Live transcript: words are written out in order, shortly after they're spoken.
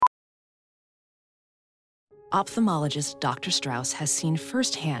Ophthalmologist Dr. Strauss has seen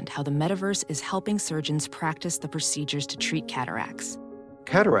firsthand how the metaverse is helping surgeons practice the procedures to treat cataracts.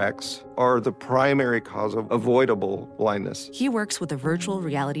 Cataracts are the primary cause of avoidable blindness. He works with a virtual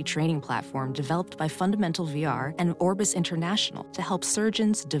reality training platform developed by Fundamental VR and Orbis International to help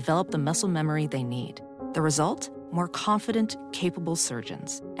surgeons develop the muscle memory they need. The result? More confident, capable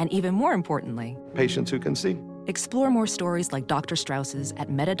surgeons. And even more importantly, Patients who can see. explore more stories like Dr. Strauss's at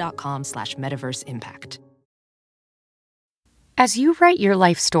meta.com/metaverseimpact. As you write your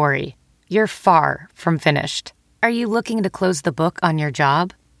life story, you're far from finished. Are you looking to close the book on your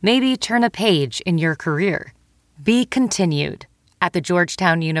job? Maybe turn a page in your career? Be continued at the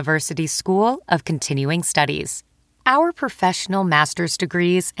Georgetown University School of Continuing Studies. Our professional master's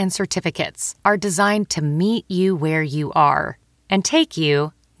degrees and certificates are designed to meet you where you are and take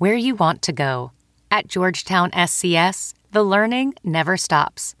you where you want to go. At Georgetown SCS, the learning never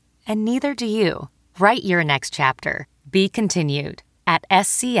stops, and neither do you. Write your next chapter. Be continued at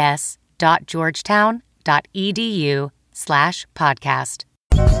scs.georgetown.edu/podcast.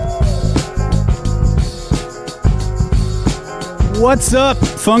 What's up,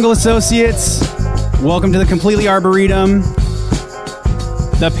 Fungal Associates? Welcome to the Completely Arboretum,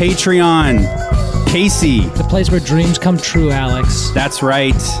 the Patreon. Casey. The place where dreams come true, Alex. That's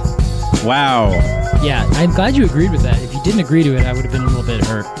right. Wow. Yeah, I'm glad you agreed with that. If you didn't agree to it, I would have been a little bit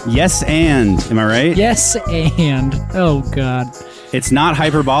hurt. Yes, and. Am I right? Yes, and. Oh, God. It's not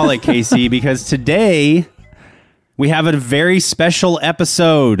hyperbolic, Casey, because today we have a very special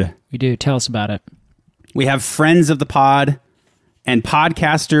episode. We do. Tell us about it. We have friends of the pod and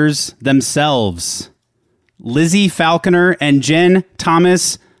podcasters themselves. Lizzie Falconer and Jen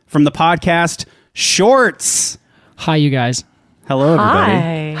Thomas from the podcast Shorts. Hi, you guys. Hello,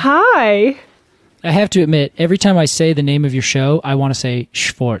 everybody. Hi. I have to admit, every time I say the name of your show, I want to say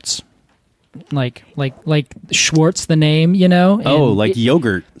Schwartz. Like Schwartz, the name, you know? Oh, like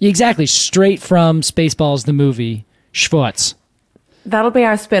yogurt. Exactly. Straight from Spaceballs, the movie. Schwartz. That'll be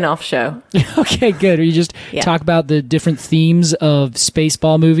our spin-off show. Okay, good. Or you just talk about the different themes of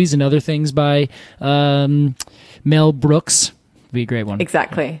Spaceball movies and other things by Mel Brooks. Would be a great one.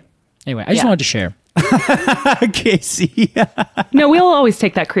 Exactly. Anyway, I just wanted to share. Casey. No, we'll always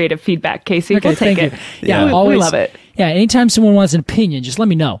take that creative feedback, Casey. Okay, we'll take thank it. you. Yeah, we always love it. Yeah, anytime someone wants an opinion, just let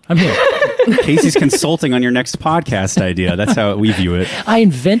me know. I'm here. Casey's consulting on your next podcast idea. That's how we view it. I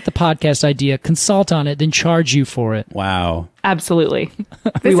invent the podcast idea, consult on it, then charge you for it. Wow. Absolutely.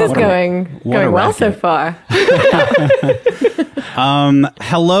 This is going well so far.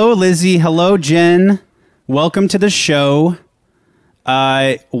 Hello, Lizzie. Hello, Jen. Welcome to the show.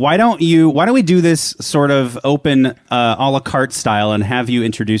 Why don't we do this sort of open a la carte style and have you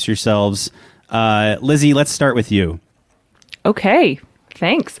introduce yourselves? Lizzie, let's start with you. Okay.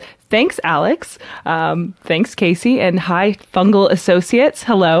 Thanks, Alex. Thanks, Casey. And hi, Fungal Associates.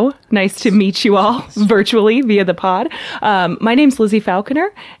 Hello. Nice to meet you all virtually via the pod. My name's Lizzie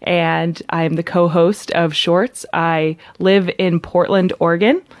Falconer, and I'm the co-host of Shorts. I live in Portland,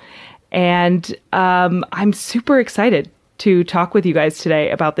 Oregon, and I'm super excited to talk with you guys today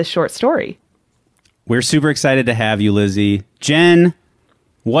about this short story. We're super excited to have you, Lizzie. Jen,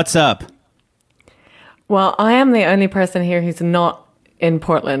 what's up? Well, I am the only person here who's not in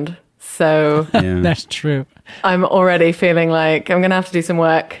Portland, so That's true. I'm already feeling like I'm gonna have to do some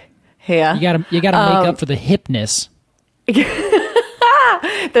work here. You gotta make up for the hipness.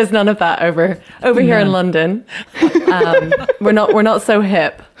 There's none of that over here in London. We're not so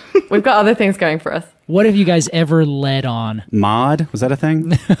hip. We've got other things going for us. What have you guys ever led on? Mod? Was that a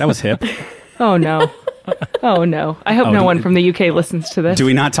thing? That was hip. Oh, no. Oh, no. I hope no one from the UK listens to this. Do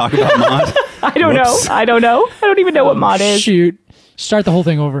we not talk about mod? I don't know. I don't even know what mod is. Shoot. Start the whole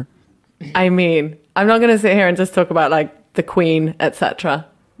thing over. I mean, I'm not going to sit here and just talk about like the Queen, etc.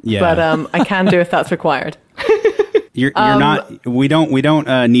 Yeah. But I can do if that's required. You're not. We don't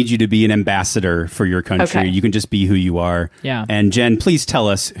need you to be an ambassador for your country. Okay. You can just be who you are. Yeah. And Jen, please tell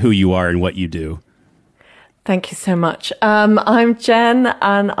us who you are and what you do. Thank you so much. I'm Jen,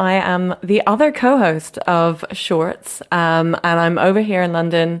 and I am the other co-host of Shorts, and I'm over here in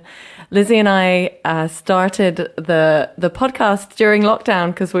London. Lizzie and I started the podcast during lockdown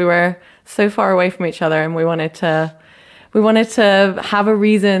because we were so far away from each other, and we wanted to have a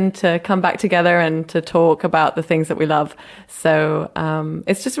reason to come back together and to talk about the things that we love. So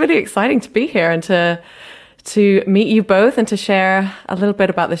it's just really exciting to be here and to meet you both and to share a little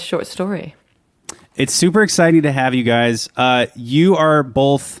bit about this short story. It's super exciting to have you guys. You are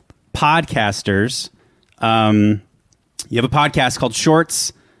both podcasters. You have a podcast called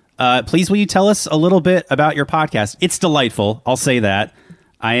Shorts. Please, will you tell us a little bit about your podcast? It's delightful. I'll say that.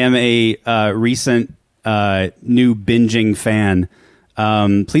 I am a recent new binging fan.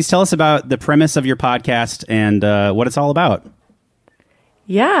 Please tell us about the premise of your podcast and what it's all about.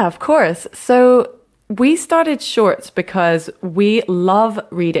 Yeah, of course. So we started Shorts because we love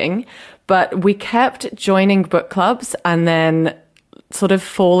reading, but we kept joining book clubs and then sort of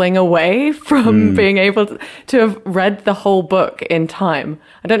falling away from being able to have read the whole book in time.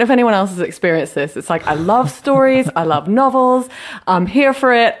 I don't know if anyone else has experienced this. It's like, I love stories, I love novels, I'm here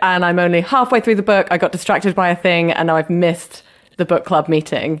for it, and I'm only halfway through the book. I got distracted by a thing, and now I've missed the book club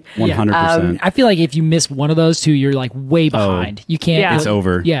meeting. 100%. I feel like if you miss one of those two, you're like way behind. You can't. Yeah. It's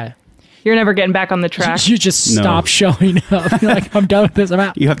over. Yeah. You're never getting back on the track. You just stop showing up. You're like, I'm done with this. I'm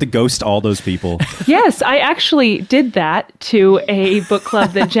out. You have to ghost all those people. Yes, I actually did that to a book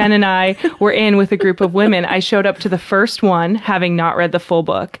club that Jen and I were in with a group of women. I showed up to the first one, having not read the full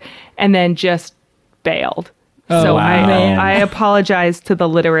book, and then just bailed. So wow. I apologize to the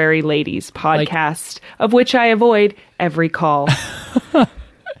Literary Ladies podcast, of which I avoid every call.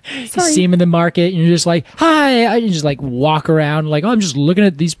 You see him in the market, and you're just like, hi. You just like walk around like, oh, I'm just looking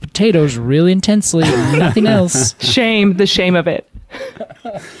at these potatoes really intensely. Nothing else. Shame, the shame of it.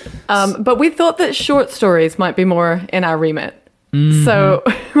 But we thought that short stories might be more in our remit. So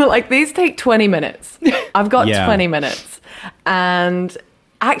we're like, these take 20 minutes. I've got 20 minutes. And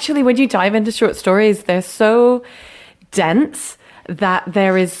actually, when you dive into short stories, they're so dense that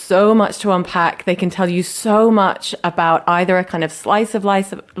there is so much to unpack. They can tell you so much about either a kind of slice of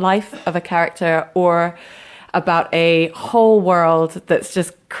life of a character or about a whole world that's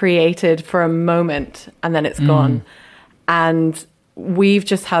just created for a moment and then it's gone. And we've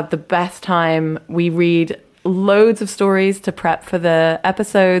just had the best time. We read loads of stories to prep for the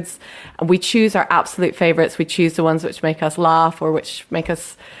episodes. And we choose our absolute favorites. We choose the ones which make us laugh or which make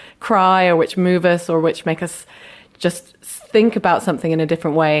us cry or which move us or which make us just think about something in a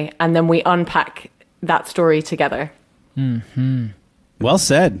different way, and then we unpack that story together. Well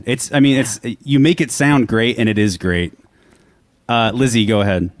said. It's you make it sound great, and it is great. Lizzie, go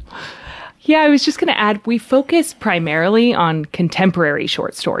ahead. Yeah, I was just going to add, we focus primarily on contemporary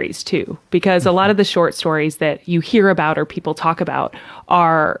short stories too, because a lot of the short stories that you hear about or people talk about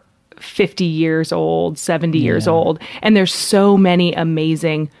are 50 years old, 70 years old, and there's so many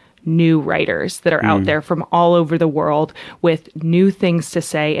amazing new writers that are out there from all over the world with new things to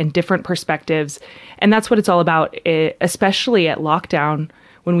say and different perspectives. And that's what it's all about, especially at lockdown.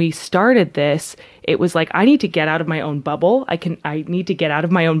 When we started this, it was like, I need to get out of my own bubble. I need to get out of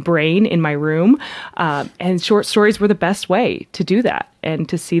my own brain in my room. And short stories were the best way to do that and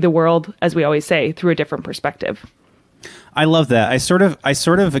to see the world, as we always say, through a different perspective. I love that. I sort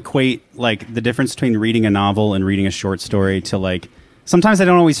of equate like the difference between reading a novel and reading a short story to like, sometimes I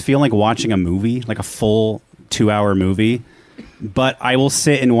don't always feel like watching a movie, like a full 2-hour movie, but I will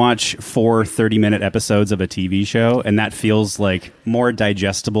sit and watch 4 30-minute episodes of a TV show, and that feels like more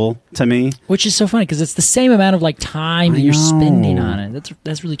digestible to me. Which is so funny because it's the same amount of like time that you're spending on it.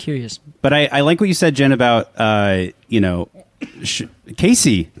 That's really curious. But I like what you said, Jen, about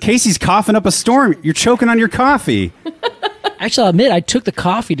Casey. Casey's coughing up a storm. You're choking on your coffee. Actually, I'll admit, I took the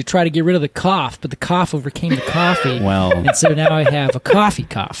coffee to try to get rid of the cough, but the cough overcame the coffee. Well. And so now I have a coffee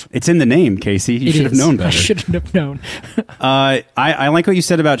cough. It's in the name, Casey. You should have known better. I shouldn't have known. I like what you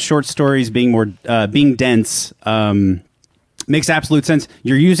said about short stories being more being dense. Makes absolute sense.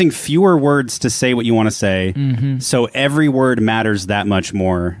 You're using fewer words to say what you want to say, so every word matters that much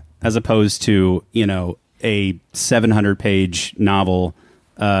more, as opposed to, a 700-page novel.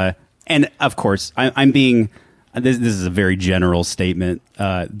 And of course, I'm being... This is a very general statement.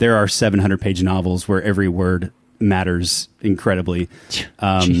 There are 700-page novels where every word matters incredibly.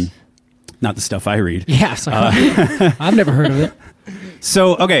 Not the stuff I read. Yeah, I've never heard of it.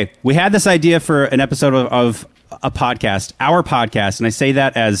 So, okay, we had this idea for an episode of a podcast, our podcast, and I say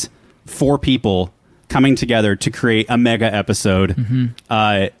that as 4 people coming together to create a mega episode.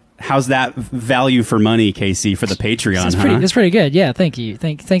 How's that value for money, Casey, for the Patreon? That's pretty good. Yeah, thank you.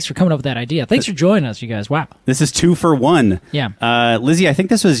 Thanks for coming up with that idea. Thanks for joining us, you guys. Wow. This is 2 for 1. Yeah. Lizzie, I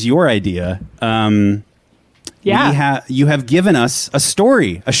think this was your idea. Yeah. You have given us a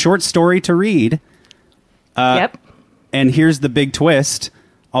short story to read. Yep. And here's the big twist,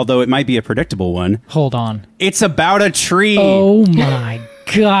 although it might be a predictable one. Hold on. It's about a tree. Oh, my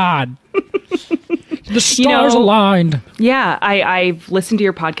God. The stars aligned. Yeah, I've listened to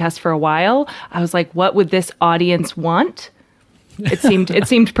your podcast for a while. I was like, what would this audience want? It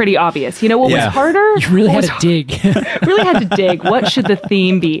seemed pretty obvious. You know what was harder? You really had to dig. Really had to dig. What should the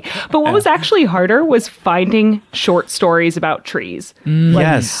theme be? But what was actually harder was finding short stories about trees.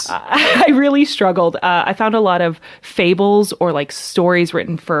 Yes. I really struggled. I found a lot of fables or like stories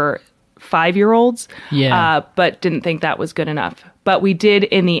written for 5-year-olds. Yeah. But didn't think that was good enough. But we did,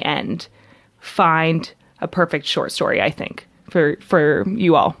 in the end, find a perfect short story, I think, for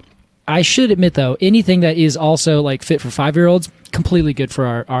you all. I should admit, though, anything that is also like fit for 5-year-olds, completely good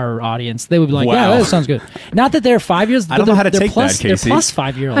for our audience. They would be like, Wow. yeah, that sounds good. Not that they're 5 years. I don't know how to take plus, that, Casey. They're plus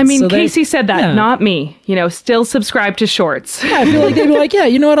 5-year-olds. I mean, so Casey said that, yeah. not me. Still subscribe to shorts. Yeah, I feel like they'd be like, yeah,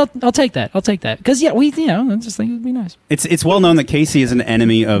 you know what? I'll take that. I'll take that. Because, yeah, I just think it'd be nice. It's well known that Casey is an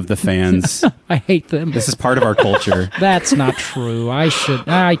enemy of the fans. I hate them. This is part of our culture. That's not true.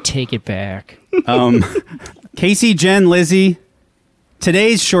 I take it back. Casey, Jen, Lizzie,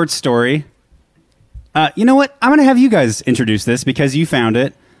 today's short story. You know what? I'm going to have you guys introduce this because you found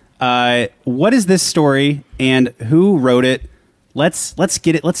it. What is this story and who wrote it? Let's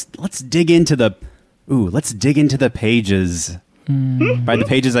get it. Let's dig into the pages. By the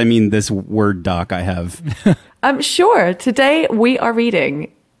pages, I mean this Word doc I have. Sure. Today we are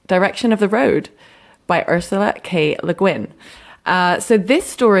reading Direction of the Road by Ursula K. Le Guin. So this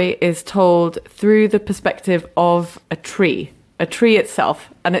story is told through the perspective of a tree itself.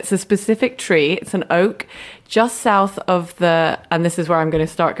 And it's a specific tree. It's an oak just south of and this is where I'm going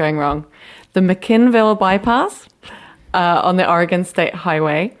to start going wrong, the McKinville bypass on the Oregon State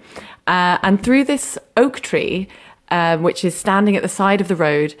Highway. And through this oak tree, which is standing at the side of the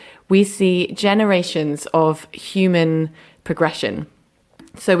road, we see generations of human progression.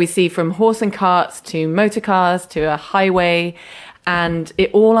 So we see from horse and carts to motor cars to a highway, and it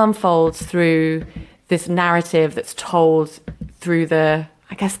all unfolds through this narrative that's told through the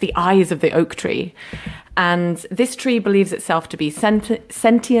eyes of the oak tree. And this tree believes itself to be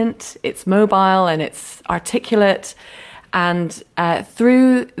sentient, it's mobile, and it's articulate. And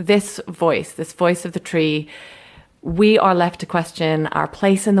through this voice of the tree, we are left to question our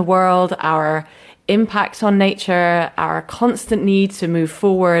place in the world, our impact on nature, our constant need to move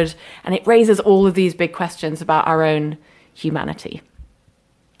forward. And it raises all of these big questions about our own humanity.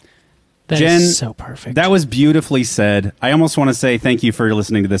 That Jen, is so perfect. That was beautifully said. I almost want to say thank you for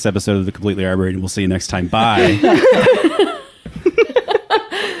listening to this episode of The Completely Arborated. We'll see you next time. Bye.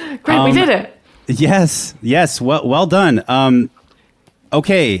 Great, we did it. Yes. Well done.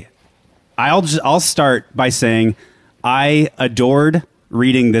 Okay, I'll start by saying I adored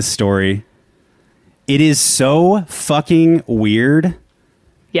reading this story. It is so fucking weird.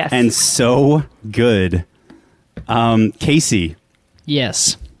 Yes. And so good. Casey.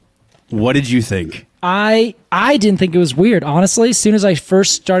 Yes. What did you think? I didn't think it was weird, honestly. As soon as I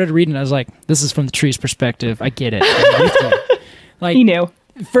first started reading, I was like, this is from the tree's perspective. I get it. Like, he knew.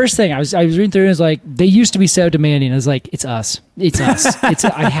 First thing, I was reading through and it was like, they used to be so demanding. I was like, it's us. It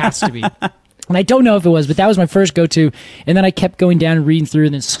has to be. And I don't know if it was, but that was my first go-to. And then I kept going down and reading through,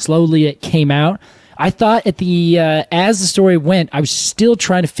 and then slowly it came out. I thought as the story went, I was still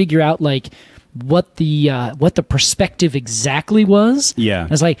trying to figure out like what the perspective exactly was. Yeah. I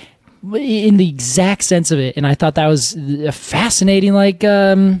was like, in the exact sense of it, and I thought that was a fascinating way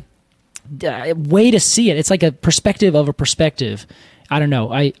to see it. It's like a perspective of a perspective. I don't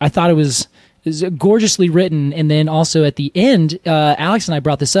know. I thought it was gorgeously written, and then also at the end, Alex and I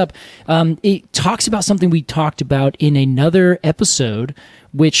brought this up. It talks about something we talked about in another episode,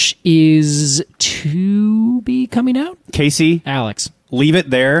 which is to be coming out. Casey, Alex, leave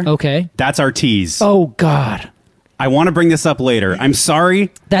it there. Okay, that's our tease. Oh God. I want to bring this up later. I'm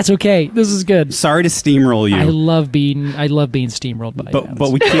sorry. That's okay. This is good. Sorry to steamroll you. I love being steamrolled by you. But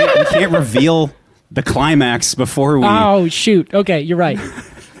we can't reveal the climax before we. Oh shoot. Okay, you're right.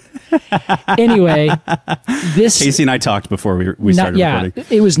 Anyway, Casey and I talked before we started recording.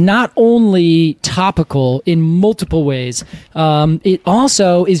 It was not only topical in multiple ways. It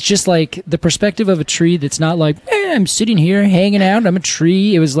also is just like the perspective of a tree that's not like, hey, I'm sitting here hanging out, I'm a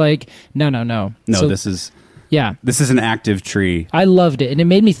tree. It was like, no. No, so, this is. Yeah. This is an active tree. I loved it. And it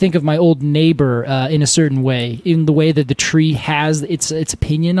made me think of my old neighbor in a certain way, in the way that the tree has its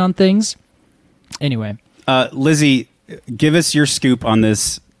opinion on things. Anyway. Lizzie, give us your scoop on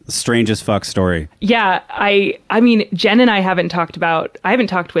this strange as fuck story. Yeah, I mean, Jen and I haven't talked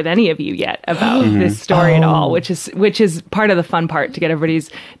with any of you yet about this story at all, which is part of the fun part, to get everybody's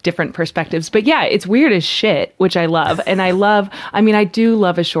different perspectives. But yeah, it's weird as shit, which I love. And I do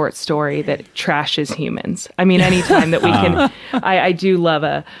love a short story that trashes humans. I mean, anytime that we can, I do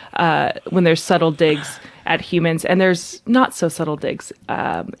love when there's subtle digs at humans, and there's not so subtle digs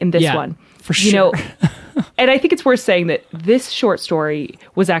in this one. For sure. And I think it's worth saying that this short story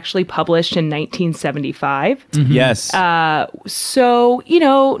was actually published in 1975. Mm-hmm. Yes. So,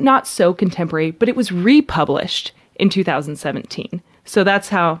 not so contemporary, but it was republished in 2017. So that's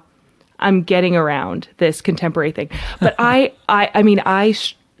how I'm getting around this contemporary thing. But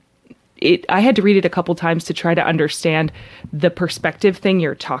I had to read it a couple times to try to understand the perspective thing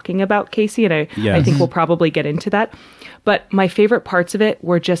you're talking about, Casey, and I think we'll probably get into that. But my favorite parts of it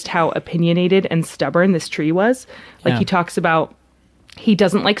were just how opinionated and stubborn this tree was. Like he talks about, he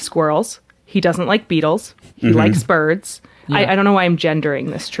doesn't like squirrels, he doesn't like beetles, he likes birds. I don't know why I'm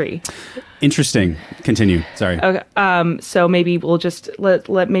gendering this tree. Interesting. Continue. Sorry. Okay. So maybe we'll just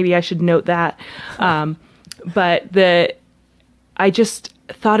maybe I should note that. But I just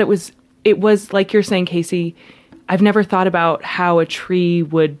thought it was like you're saying, Casey, I've never thought about how a tree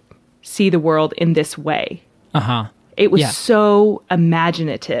would see the world in this way. Uh-huh. It was so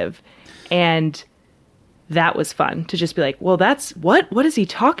imaginative, and that was fun to just be like, well, that's what is he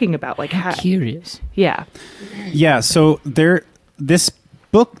talking about? Like, I'm curious. Yeah. Yeah. So this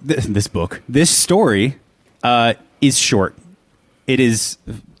story is short. It is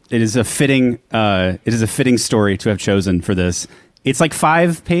a fitting story to have chosen for this. It's like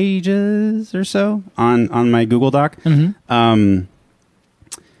 5 pages or so on my Google Doc.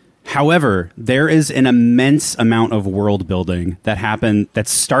 However, there is an immense amount of world building that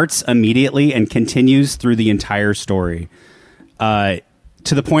starts immediately and continues through the entire story. To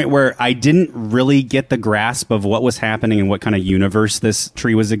the point where I didn't really get the grasp of what was happening and what kind of universe this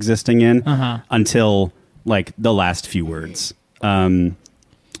tree was existing in until like the last few words,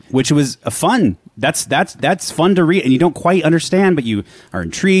 which was fun. That's fun to read, and you don't quite understand, but you are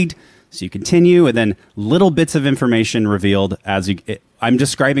intrigued, so you continue, and then little bits of information revealed as you. I'm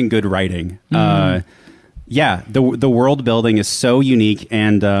describing good writing. The world building is so unique,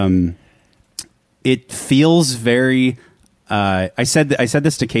 and it feels very. I said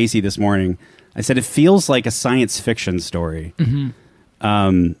this to Casey this morning. I said it feels like a science fiction story.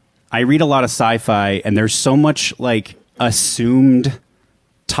 I read a lot of sci-fi, and there's so much like assumed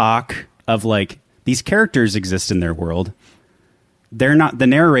talk of like these characters exist in their world. The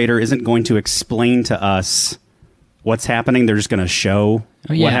narrator isn't going to explain to us what's happening. They're just going to show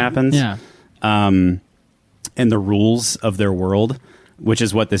what happens. Yeah. And the rules of their world, which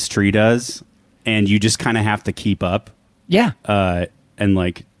is what this tree does. And you just kind of have to keep up. Yeah. And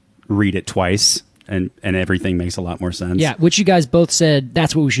like read it twice, and everything makes a lot more sense. Yeah, which you guys both said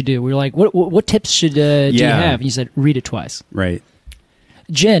that's what we should do. We were like, what tips should do you have? And you said read it twice. Right.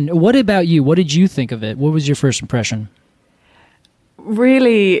 Jen, what about you? What did you think of it? What was your first impression?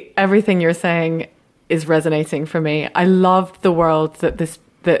 Really, everything you're saying is resonating for me. I loved the world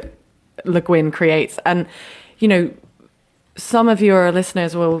that Le Guin creates. And, you know, some of your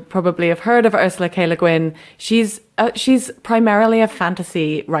listeners will probably have heard of Ursula K. Le Guin. She's primarily a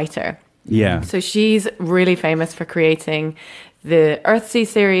fantasy writer. Yeah. So she's really famous for creating the Earthsea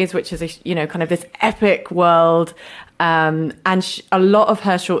series, which is kind of this epic world. And a lot of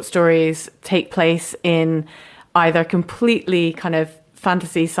her short stories take place in either completely kind of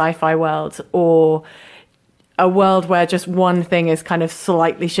fantasy sci-fi world or a world where just one thing is kind of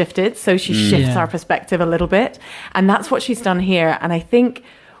slightly shifted. So she shifts our perspective a little bit. And that's what she's done here. And I think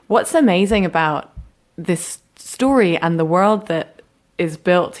what's amazing about this story and the world that is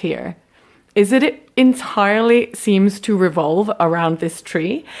built here is that it entirely seems to revolve around this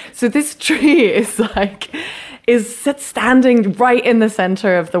tree. So this tree is standing right in the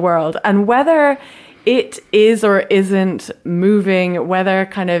center of the world. And whether it is or isn't moving, whether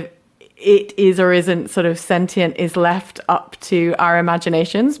kind of it is or isn't sort of sentient is left up to our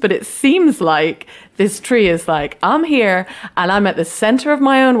imaginations. But it seems like this tree is like, I'm here and I'm at the center of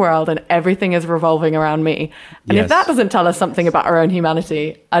my own world and everything is revolving around me. And if that doesn't tell us something about our own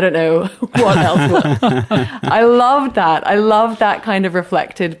humanity, I don't know what else will. I loved that. I love that kind of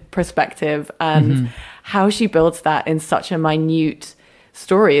reflected perspective and how she builds that in such a minute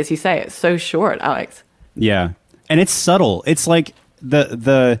story. As you say, it's so short, Alex. Yeah. And it's subtle. It's like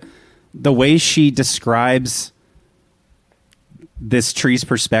the way she describes this tree's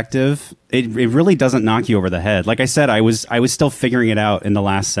perspective, it really doesn't knock you over the head. Like I said, I was still figuring it out in the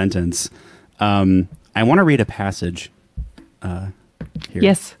last sentence. I want to read a passage here.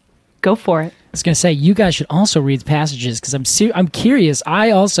 Yes, go for it. I was going to say, you guys should also read passages because I'm curious.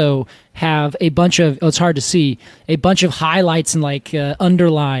 I also have a bunch of, it's hard to see, a bunch of highlights and like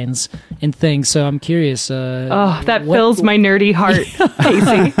underlines and things. So I'm curious. That fills my nerdy heart,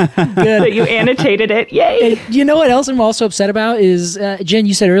 Casey. Good that you annotated it. Yay. And you know what else I'm also upset about is, Jen,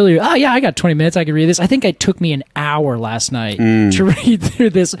 you said earlier, oh yeah, I got 20 minutes. I could read this. I think it took me an hour last night to read through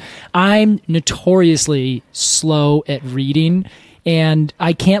this. I'm notoriously slow at reading. And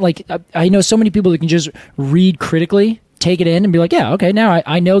I can't I know so many people that can just read critically, take it in and be like, yeah, okay, now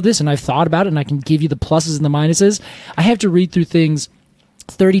I know this and I've thought about it and I can give you the pluses and the minuses. I have to read through things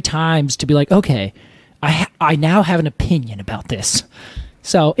 30 times to be like, okay, I now have an opinion about this.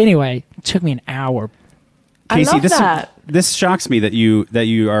 So anyway, It took me an hour. I Casey, love that. this shocks me that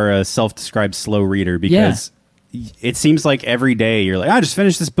you are a self-described slow reader because it seems like every day you're like, I just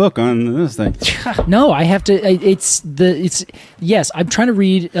finished this book on this thing. No, I have to. Yes, I'm trying to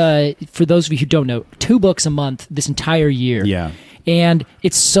read. For those of you who don't know, 2 books a month this entire year. Yeah, and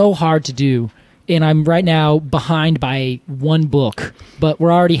it's so hard to do. And I'm right now behind by 1 book, but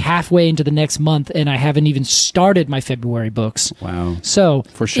we're already halfway into the next month, and I haven't even started my February books. Wow. So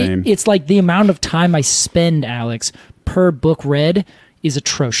for shame, it's like the amount of time I spend, Alex, per book read is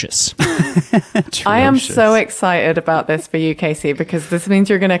atrocious. I am so excited about this for you, Casey, because this means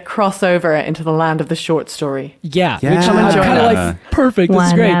you're going to cross over into the land of the short story. Yeah. Yeah. Which I'm kind of like, perfect, this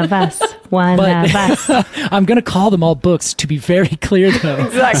is great. One of us. I'm going to call them all books, to be very clear, though.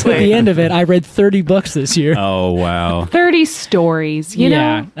 Exactly. So at the end of it, I read 30 books this year. Oh, wow. 30 stories, you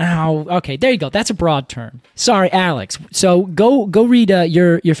know? Oh, okay. There you go. That's a broad term. Sorry, Alex. So go read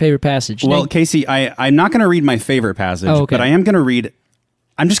your favorite passage. Well, Casey, I'm not going to read my favorite passage, okay. but I am going to read...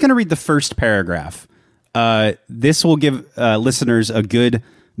 I'm just going to read the first paragraph. This will give listeners a good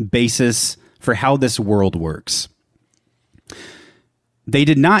basis for how this world works. They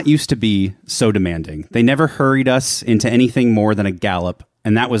did not used to be so demanding. They never hurried us into anything more than a gallop,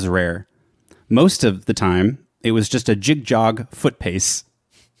 and that was rare. Most of the time, it was just a jig-jog foot pace.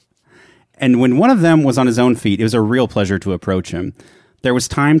 And when one of them was on his own feet, it was a real pleasure to approach him. There was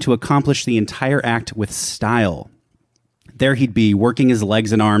time to accomplish the entire act with style. There he'd be, working his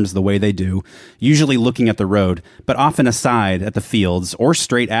legs and arms the way they do, usually looking at the road, but often aside at the fields or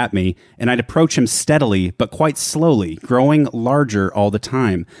straight at me, and I'd approach him steadily, but quite slowly, growing larger all the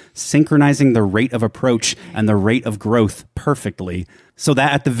time, synchronizing the rate of approach and the rate of growth perfectly, so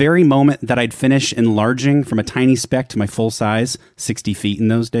that at the very moment that I'd finish enlarging from a tiny speck to my full size, 60 feet in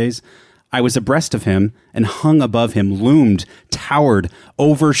those days, I was abreast of him and hung above him, loomed, towered,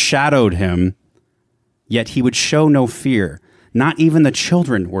 overshadowed him. Yet he would show no fear. Not even the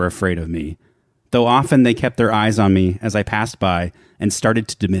children were afraid of me, though often they kept their eyes on me as I passed by and started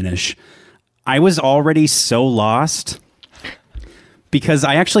to diminish. I was already so lost because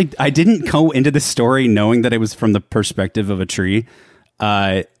I didn't go into the story knowing that it was from the perspective of a tree.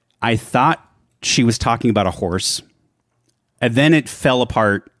 I thought she was talking about a horse, and then it fell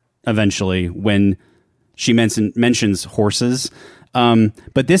apart eventually when she mentions horses.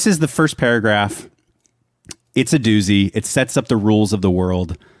 But this is the first paragraph. It's a doozy. It sets up the rules of the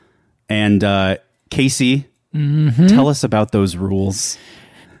world. And Casey, tell us about those rules.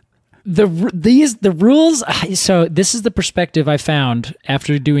 The rules. So this is the perspective I found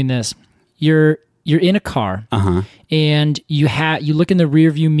after doing this. You're in a car, and you look in the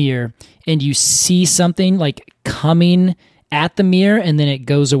rearview mirror, and you see something like coming at the mirror, and then it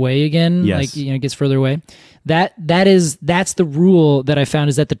goes away again. Yes. Like, it gets further away. That's the rule that I found,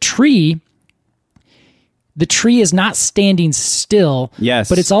 is that the tree is not standing still, yes,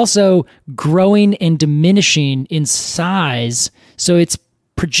 but it's also growing and diminishing in size. So it's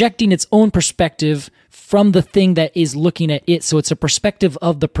projecting its own perspective from the thing that is looking at it. So it's a perspective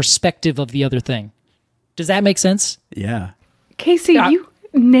of the other thing. Does that make sense? Yeah. Casey, you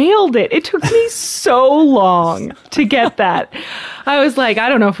nailed it. It took me so long to get that. I was like, I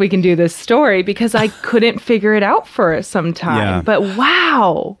don't know if we can do this story because I couldn't figure it out for some time. Yeah. But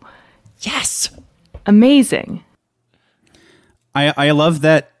wow. Yes. Amazing. I love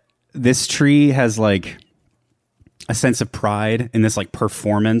that this tree has like a sense of pride in this like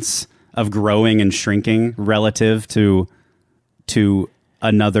performance of growing and shrinking relative to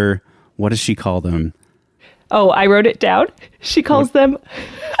another. What does she call them? Oh, I wrote it down. She calls them.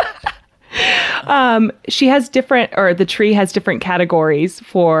 The tree has different categories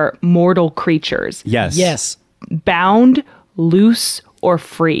for mortal creatures. Yes. Yes. Bound, loose, or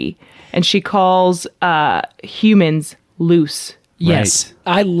free. And she calls humans loose. Yes.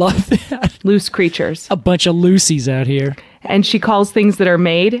 Right. I love that. Loose creatures. A bunch of Lucy's out here. And she calls things that are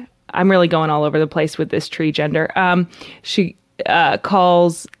made. I'm really going all over the place with this tree gender. She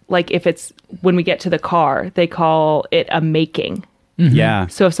calls, like, if it's when we get to the car, they call it a making. Mm-hmm. Yeah.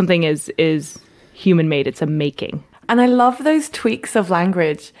 So if something is human made, it's a making. And I love those tweaks of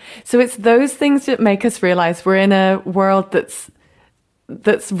language. So it's those things that make us realize we're in a world that's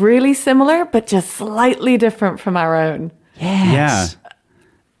really similar, but just slightly different from our own. Yes. Yeah.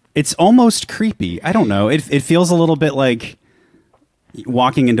 It's almost creepy. I don't know. It feels a little bit like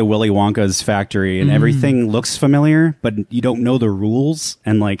walking into Willy Wonka's factory and everything looks familiar, but you don't know the rules,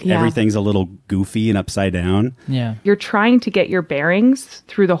 and like everything's a little goofy and upside down. Yeah. You're trying to get your bearings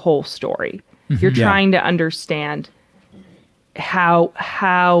through the whole story. You're trying to understand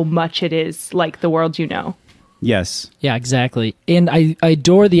how much it is like the world you know. Yes. Yeah, exactly. And I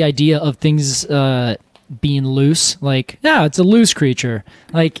adore the idea of things being loose. Like, yeah, it's a loose creature.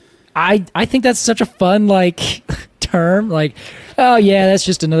 Like, I think that's such a fun, like, term. Like, oh, yeah, that's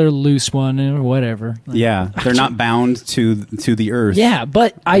just another loose one or whatever. Like, yeah, they're not bound to the earth. Yeah,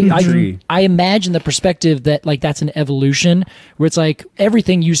 but I imagine the perspective that, like, that's an evolution where it's like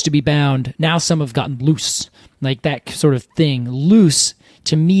everything used to be bound. Now some have gotten loose. Like, that sort of thing. Loose,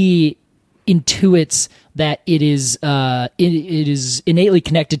 to me, intuits that it is innately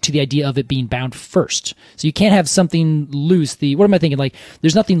connected to the idea of it being bound first. So you can't have something loose. What am I thinking? Like,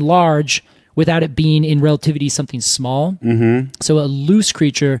 there's nothing large without it being in relativity something small. Mm-hmm. So a loose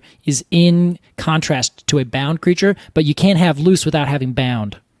creature is in contrast to a bound creature, but you can't have loose without having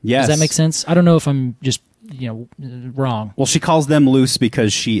bound. Yes. Does that make sense? I don't know if I'm just wrong. Well, she calls them loose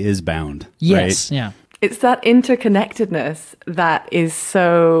because she is bound. Yes. Right? Yeah. It's that interconnectedness that is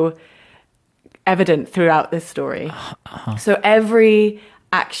so evident throughout this story. Uh-huh. So every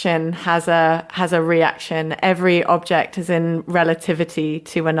action has a reaction. Every object is in relativity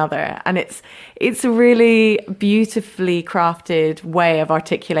to another, and it's a really beautifully crafted way of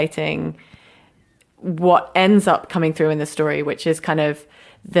articulating what ends up coming through in the story, which is kind of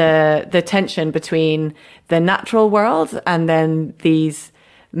the tension between the natural world and then these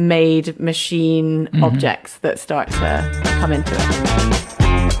made machine objects that start to come into it.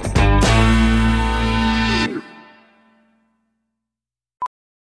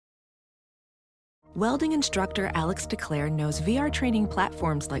 Welding instructor Alex DeClaire knows VR training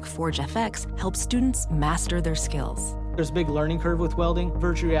platforms like Forge FX help students master their skills. There's a big learning curve with welding.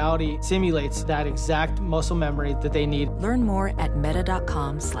 Virtual reality simulates that exact muscle memory that they need. Learn more at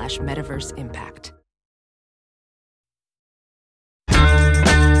meta.com/metaverseimpact.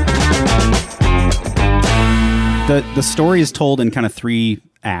 The story is told in kind of 3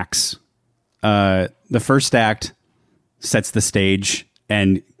 acts. The first act sets the stage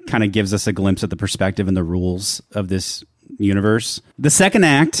and kind of gives us a glimpse at the perspective and the rules of this universe. The second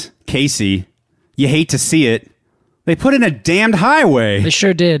act, Casey, you hate to see it, they put in a damned highway. They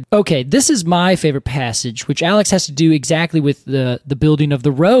sure did. Okay, this is my favorite passage, which Alex has to do exactly with the building of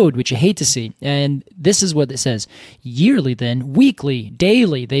the road, which you hate to see. And this is what it says. Yearly then, weekly,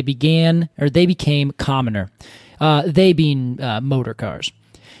 daily, they became commoner. They being motor cars.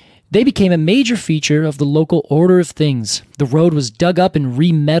 They became a major feature of the local order of things. The road was dug up and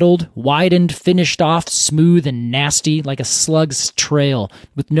remetalled, widened, finished off, smooth and nasty, like a slug's trail,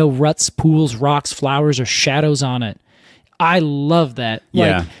 with no ruts, pools, rocks, flowers, or shadows on it. I love that.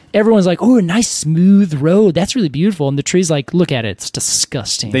 Yeah. Like, everyone's like, oh, a nice smooth road. That's really beautiful. And the tree's like, look at it. It's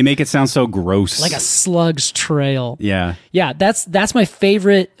disgusting. They make it sound so gross. Like a slug's trail. Yeah. Yeah, that's my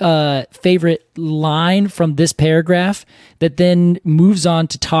favorite line from this paragraph that then moves on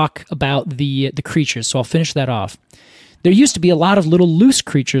to talk about the creatures. So I'll finish that off. There used to be a lot of little loose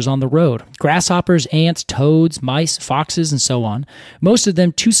creatures on the road. Grasshoppers, ants, toads, mice, foxes, and so on. Most of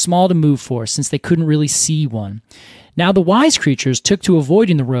them too small to move for, since they couldn't really see one. Now the wise creatures took to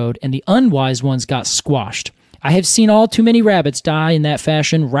avoiding the road, and the unwise ones got squashed. I have seen all too many rabbits die in that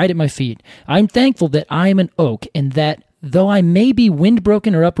fashion right at my feet. I'm thankful that I am an oak, and that, though I may be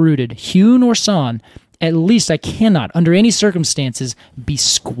windbroken or uprooted, hewn or sawn, at least I cannot, under any circumstances, be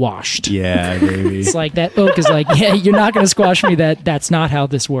squashed. Yeah, baby. It's like that oak is like, yeah, you're not going to squash me. That's not how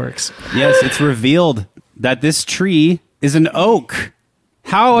this works. Yes, it's revealed that this tree is an oak.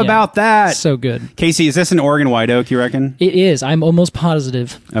 How about that? So good. Casey, is this an Oregon white oak, you reckon? It is. I'm almost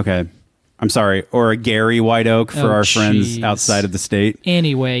positive. Okay. I'm sorry. Or a Gary white oak for our friends outside of the state.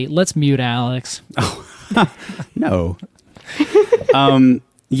 Anyway, let's mute Alex. Oh, no.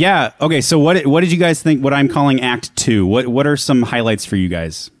 Yeah. Okay. So what did you guys think? What I'm calling Act 2. What are some highlights for you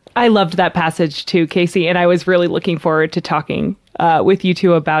guys? I loved that passage too, Casey, and I was really looking forward to talking with you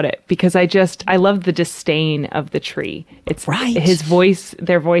two about it, because I love the disdain of the tree. It's right.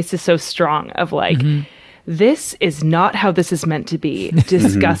 Their voice is so strong of like, this is not how this is meant to be.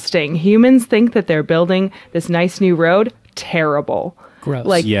 Disgusting. Humans think that they're building this nice new road. Terrible. Gross.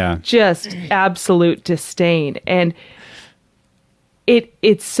 Like, just absolute disdain. And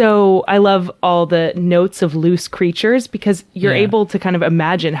it's so, I love all the notes of loose creatures, because you're able to kind of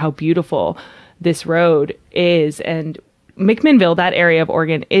imagine how beautiful this road is. And McMinnville, that area of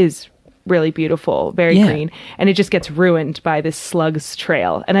Oregon, is really beautiful, very green, and it just gets ruined by this slug's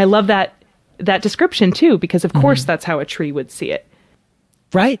trail. And I love that description too, because of course that's how a tree would see it.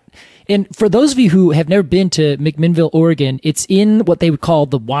 Right? And for those of you who have never been to McMinnville, Oregon, it's in what they would call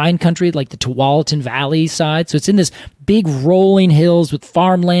the wine country, like the Tualatin Valley side. So it's in this big rolling hills with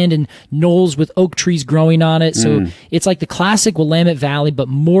farmland and knolls with oak trees growing on it. So it's like the classic Willamette Valley, but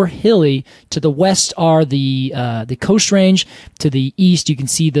more hilly. To the west are the Coast Range. To the east, you can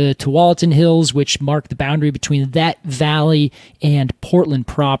see the Tualatin Hills, which mark the boundary between that valley and Portland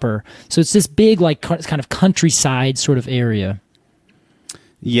proper. So it's this big, like, kind of countryside sort of area.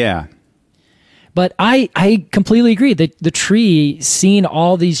 Yeah. But I completely agree that the tree, seeing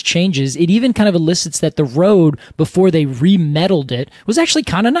all these changes, it even kind of elicits that the road, before they remetalled it, was actually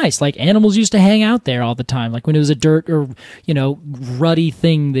kind of nice. Like, animals used to hang out there all the time. Like, when it was a dirt or, ruddy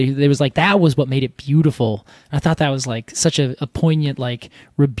thing, they was like, that was what made it beautiful. I thought that was like such a poignant, like,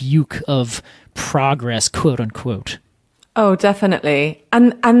 rebuke of progress, quote unquote. Oh, definitely.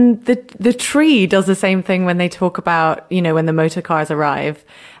 And the tree does the same thing when they talk about, when the motor cars arrive,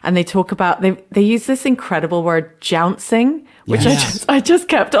 and they talk about, they use this incredible word, jouncing, which I just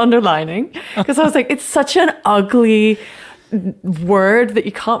kept underlining, because I was like, it's such an ugly word that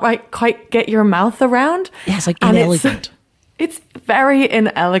you can't quite get your mouth around. Yeah, it's like inelegant. It's very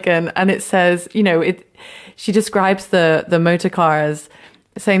inelegant. And it says, she describes the motor cars,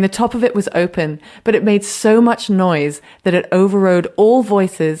 saying the top of it was open, but it made so much noise that it overrode all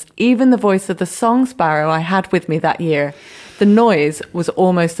voices, even the voice of the song sparrow I had with me that year. The noise was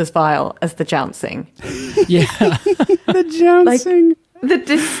almost as vile as the jouncing. Yeah. The jouncing. Like, the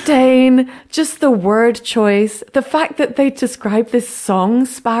disdain, just the word choice, the fact that they describe this song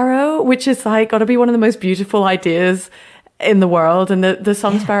sparrow, which is like got to be one of the most beautiful ideas in the world. And the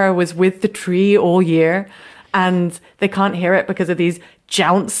song sparrow was with the tree all year, and they can't hear it because of these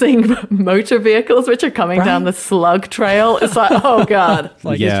jouncing motor vehicles which are coming down the slug trail. It's like, oh God.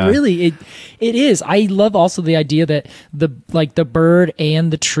 Like, it's really, it is. I love also the idea that the bird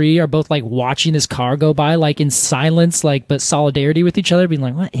and the tree are both like watching this car go by, like in silence, like, but solidarity with each other, being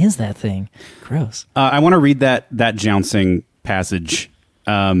like, what is that thing? Gross. I want to read that jouncing passage.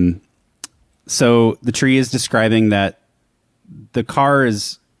 So the tree is describing that the car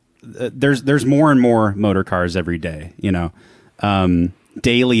is, there's more and more motor cars every day,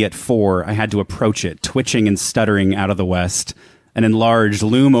 daily at 4, I had to approach it, twitching and stuttering out of the west, and enlarge,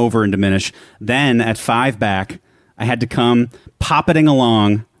 loom over and diminish. Then at 5 back, I had to come poppeting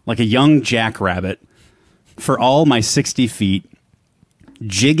along like a young jackrabbit for all my 60 feet,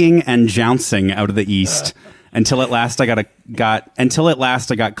 jigging and jouncing out of the east until at last I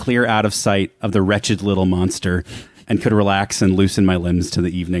got clear out of sight of the wretched little monster and could relax and loosen my limbs to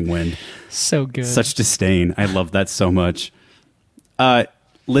the evening wind. So good. Such disdain. I love that so much.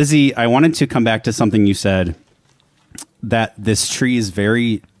 Lizzie, I wanted to come back to something you said, that this tree is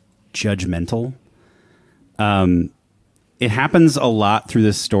very judgmental. It happens a lot through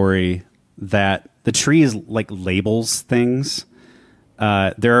this story that the tree is like labels things.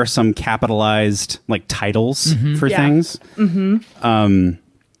 There are some capitalized like titles for things. Mm-hmm.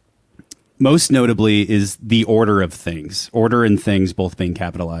 Most notably is the order of things, order and things both being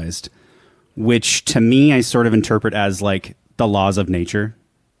capitalized, which to me I sort of interpret as like the laws of nature.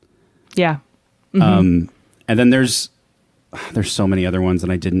 Yeah. Mm-hmm. And then there's so many other ones,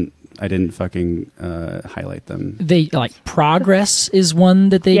 and I didn't fucking highlight them. They like progress is one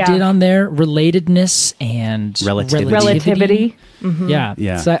that they did on there. Relatedness and relativity. Mm-hmm.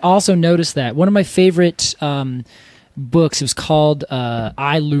 Yeah. So I also noticed that one of my favorite books, it was called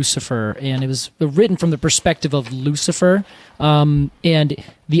I, Lucifer, and it was written from the perspective of Lucifer. And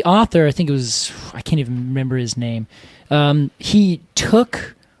the author, I think it was, I can't even remember his name. He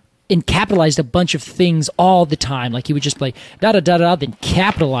took and capitalized a bunch of things all the time. Like he would just like da-da-da-da, then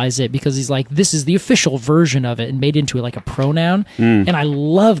capitalize it because he's like, this is the official version of it, and made it into like a pronoun. And I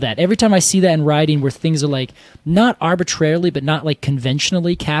love that. Every time I see that in writing where things are like not arbitrarily, but not like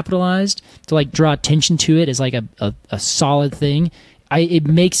conventionally capitalized to like draw attention to it as like a solid thing. I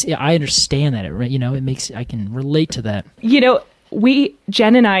understand that. It makes, I can relate to that.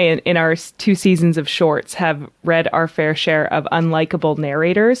 Jen and I, in our 2 seasons of shorts, have read our fair share of unlikable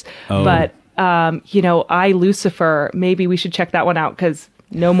narrators. Oh. But, I, Lucifer, maybe we should check that one out, because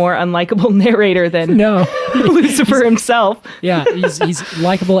no more unlikable narrator than Lucifer himself. Yeah, he's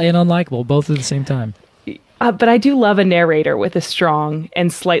likable and unlikable, both at the same time. But I do love a narrator with a strong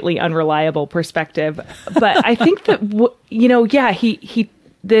and slightly unreliable perspective. But I think that,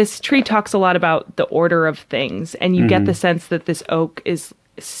 this tree talks a lot about the order of things, and you get the sense that this oak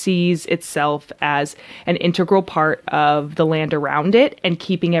sees itself as an integral part of the land around it and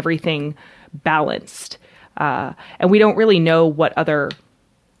keeping everything balanced. And we don't really know what other...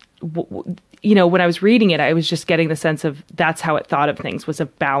 when I was reading it, I was just getting the sense of that's how it thought of things, was a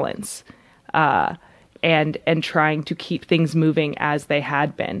balance, and trying to keep things moving as they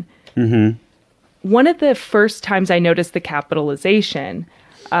had been. Mm-hmm. One of the first times I noticed the capitalization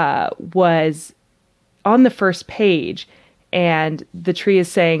was on the first page, and the tree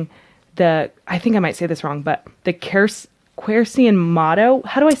is saying I think I might say this wrong, but the Quercian motto.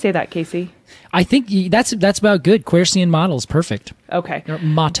 How do I say that, Casey? I think that's about good. Quercian motto is perfect. Okay. Or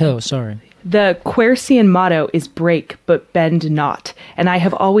motto, sorry. The Quercian motto is break, but bend not, and I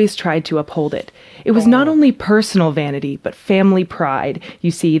have always tried to uphold it. It was not only personal vanity, but family pride, you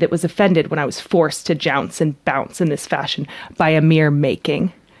see, that was offended when I was forced to jounce and bounce in this fashion by a mere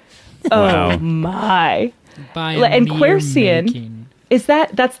making. Wow. Oh, my. And Quercian,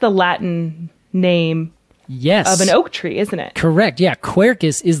 that's the Latin name yes. of an oak tree, isn't it? Correct. Yeah.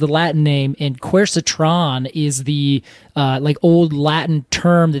 Quercus is the Latin name, and quercitron is the old Latin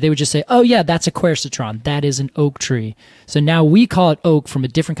term that they would just say, oh, yeah, that's a quercitron. That is an oak tree. So now we call it oak from a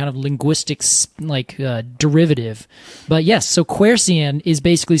different kind of linguistic derivative. But yes, so Quercian is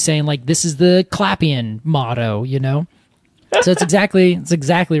basically saying, this is the Clappian motto, So it's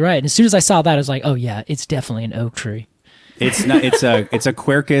exactly right. And as soon as I saw that, I was like, oh, yeah, it's definitely an oak tree. It's a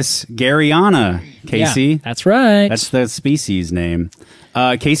Quercus garryana, Casey. Yeah, that's right. That's the species name.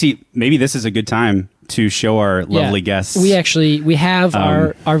 Casey, maybe this is a good time to show our lovely guests. We have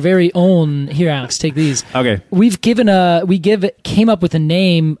our very own here, Alex. Take these. Okay. Came up with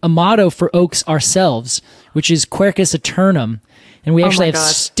a motto for oaks ourselves, which is Quercus eternum. And we actually have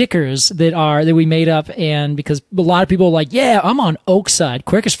stickers that we made up, and because a lot of people are like, yeah, I'm on oak side,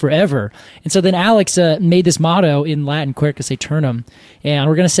 Quercus forever. And so then Alex made this motto in Latin, Quercus eternum, and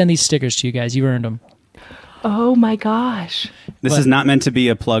we're going to send these stickers to you guys. You earned them. Oh my gosh. This is not meant to be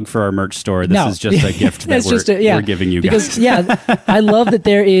a plug for our merch store. This is just a gift that we're giving you guys. Because, I love that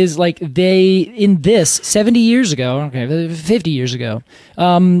there is, in this, 70 years ago, 50 years ago,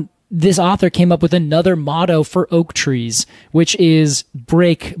 this author came up with another motto for oak trees, which is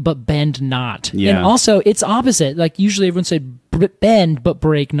break but bend not. Yeah. And also, it's opposite. Usually everyone said bend but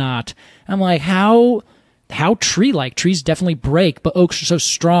break not. I'm like, how tree-like? Trees definitely break, but oaks are so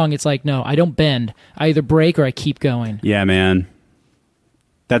strong. It's like, no, I don't bend. I either break or I keep going. Yeah, man.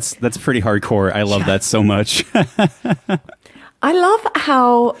 That's pretty hardcore. I love that so much. I love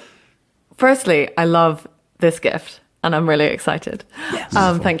how, firstly, I love this gift. And I'm really excited. Yes.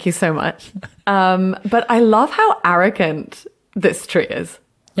 Thank you so much. But I love how arrogant this tree is.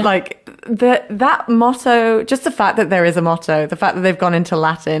 Yeah. That motto, just the fact that there is a motto, the fact that they've gone into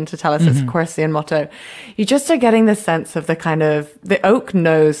Latin to tell us it's a Quercian motto, you just are getting the sense of the oak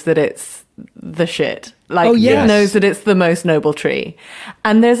knows that it's the shit. It knows that it's the most noble tree.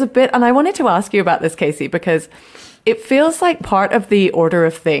 And there's a bit, and I wanted to ask you about this, Casey, because it feels like part of the order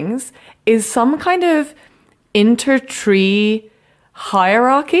of things is some kind of inter-tree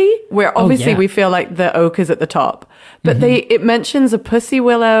hierarchy where obviously we feel like the oak is at the top, but it mentions a pussy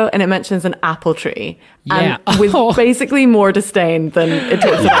willow and it mentions an apple tree, and with basically more disdain than it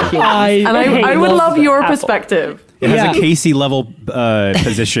talks about humans. I would love your perspective. It has a Casey level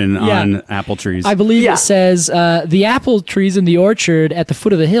position on apple trees. I believe it says the apple trees in the orchard at the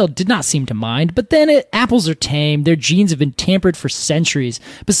foot of the hill did not seem to mind, but then apples are tame. Their genes have been tampered for centuries.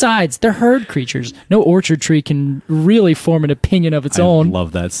 Besides, they're herd creatures. No orchard tree can really form an opinion of its own. I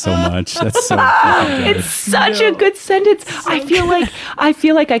love that so much. That's so fucking good. It's such a good sentence. I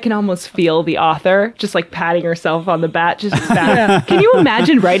feel like I can almost feel the author just patting herself on the back. Can you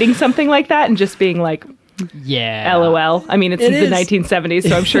imagine writing something like that and just being like, yeah, LOL. I mean, it's the 1970s,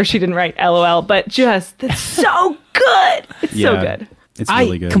 so I'm sure she didn't write LOL, but it's so good. It's so good. It's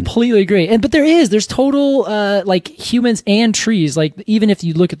really good. I completely agree. But there's total humans and trees. Even if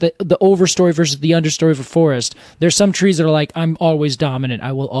you look at the overstory versus the understory of a forest, there's some trees that are like, I'm always dominant.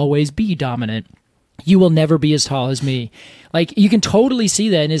 I will always be dominant. You will never be as tall as me. You can totally see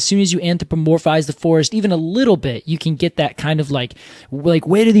that. And as soon as you anthropomorphize the forest even a little bit, you can get that kind of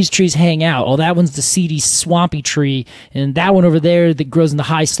where do these trees hang out? Oh, that one's the seedy, swampy tree. And that one over there that grows in the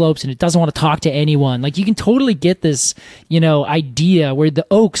high slopes and it doesn't want to talk to anyone. You can totally get this, idea where the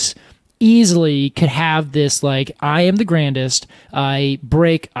oaks easily could have this, I am the grandest, I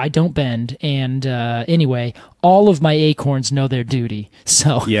break, I don't bend, and anyway, all of my acorns know their duty.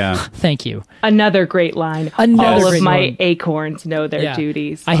 So, thank you. Another great line. All of my acorns know their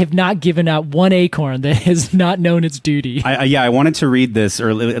duties. I have not given out one acorn that has not known its duty. I wanted to read this,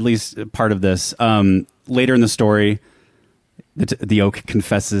 or at least part of this. Later in the story, the oak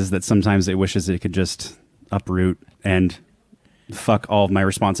confesses that sometimes it wishes it could just uproot and fuck all of my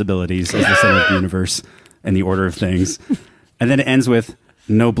responsibilities as the center of the universe and the order of things. And then it ends with,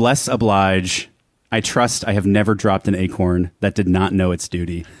 Noblesse oblige. I trust I have never dropped an acorn that did not know its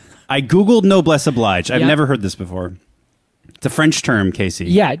duty. I Googled noblesse oblige. I've never heard this before. It's a French term, Casey.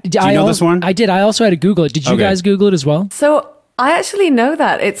 Yeah. Do you know this one? I did. I also had to Google it. Did you guys Google it as well? So I actually know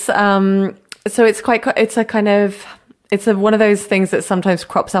that. It's so it's one of those things that sometimes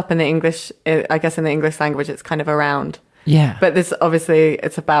crops up in the English, I guess in the English language, it's kind of around. Yeah. But this obviously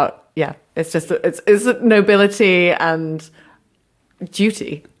it's about, it's just, it's nobility and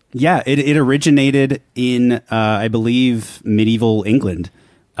duty. Yeah, it originated in, I believe, medieval England,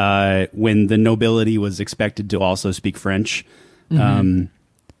 when the nobility was expected to also speak French,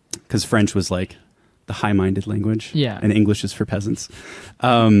 because French was like the high-minded language, and English is for peasants.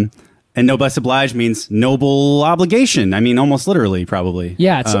 And noblesse oblige means noble obligation. I mean, almost literally, probably.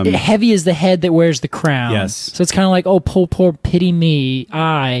 Yeah, it's heavy as the head that wears the crown. Yes. So it's kind of like, oh, poor, pity me.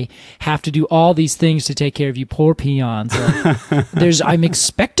 I have to do all these things to take care of you poor peons. I'm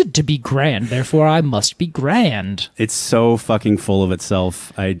expected to be grand, therefore I must be grand. It's so fucking full of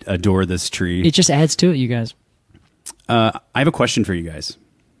itself. I adore this tree. It just adds to it, you guys. I have a question for you guys.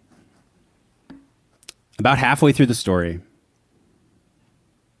 About halfway through the story,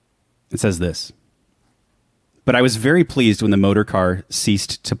 it says this: but I was very pleased when the motor car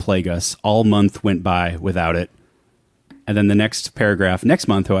ceased to plague us. All month went by without it. And then the next paragraph, next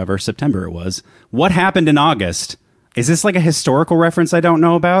month, however, September it was. What happened in August? Is this like a historical reference I don't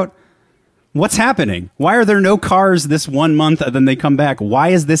know about? What's happening? Why are there no cars this 1 month and then they come back? Why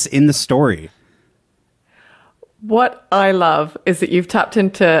is this in the story? What I love is that you've tapped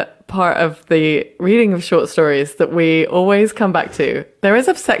into part of the reading of short stories that we always come back to. There is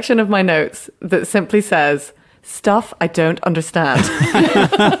a section of my notes that simply says, stuff I don't understand.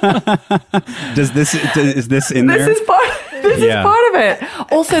 Is this in there? This is part of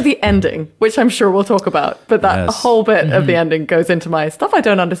it. Also the ending, which I'm sure we'll talk about. But that whole bit of the ending goes into my stuff I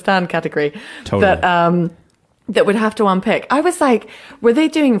don't understand category. Totally. That would have to unpick. I was like, were they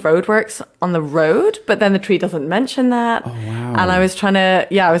doing roadworks on the road? But then the tree doesn't mention that. Oh, wow. And I was trying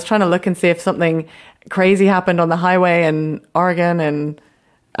to look and see if something crazy happened on the highway in Oregon in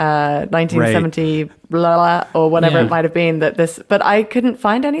 1970, blah, blah, or whatever it might have been. But I couldn't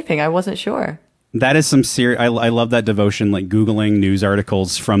find anything. I wasn't sure. That is some serious. I love that devotion, like Googling news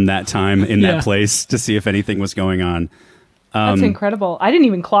articles from that time in that place to see if anything was going on. That's incredible. I didn't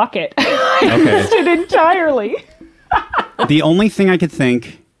even clock it. I missed it entirely. The only thing I could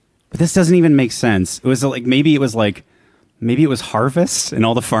think, but this doesn't even make sense. It was like maybe it was harvest and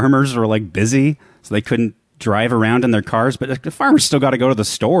all the farmers were like busy, so they couldn't drive around in their cars. But the farmers still got to go to the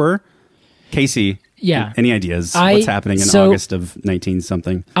store. Casey, any ideas? What's happening in August of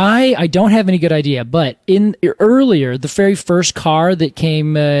 19-something? I don't have any good idea, but earlier, the very first car that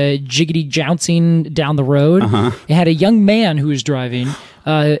came jiggity jouncing down the road, it had a young man who was driving,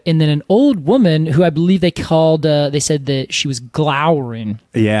 and then an old woman who I believe they said that she was glowering.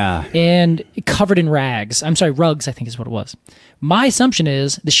 Yeah. And covered in rags. I'm sorry, rugs, I think is what it was. My assumption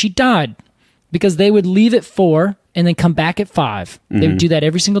is that she died because they would leave at 4 and then come back at 5. They would do that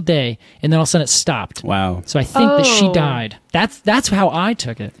every single day, and then all of a sudden it stopped. Wow. So I think that she died. That's how I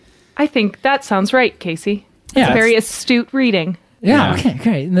took it. I think that sounds right, Casey. Yeah, it's very astute reading. Yeah, okay,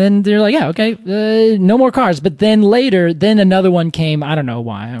 great. And then they're like, no more cars. But then later, another one came. I don't know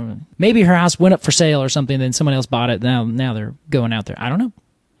why. Maybe her house went up for sale or something, then someone else bought it. Now they're going out there. I don't know.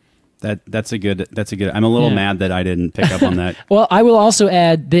 That's a good. I'm a little mad that I didn't pick up on that. Well, I will also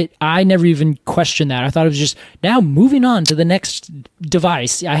add that I never even questioned that. I thought it was just now moving on to the next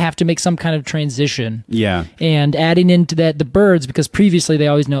device. I have to make some kind of transition. Yeah. And adding into that the birds, because previously they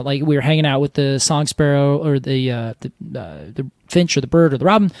always know, like we were hanging out with the song sparrow or the finch or the bird or the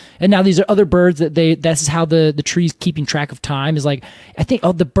robin, and now these are other birds that this is how the tree's keeping track of time is like, I think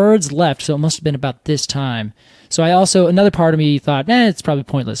the birds left, so it must have been about this time. So I also, another part of me thought, it's probably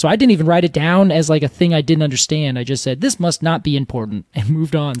pointless. So I didn't even write it down as like a thing I didn't understand. I just said, this must not be important, and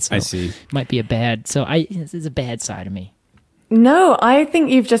moved on. So I see. It might be it's a bad side of me. No, I think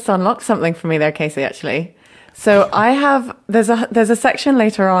you've just unlocked something for me there, Casey, actually. So there's a section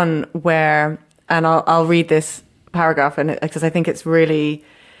later on where, and I'll read this paragraph because I think it's really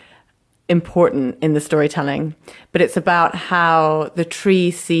important in the storytelling, but it's about how the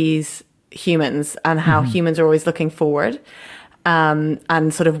tree sees humans and how humans are always looking forward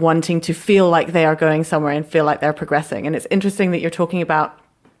and sort of wanting to feel like they are going somewhere and feel like they're progressing. And it's interesting that you're talking about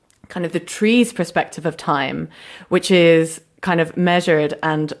kind of the tree's perspective of time, which is kind of measured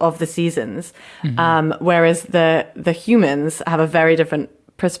and of the seasons, whereas the humans have a very different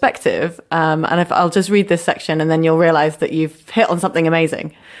perspective. And if I'll just read this section and then you'll realize that you've hit on something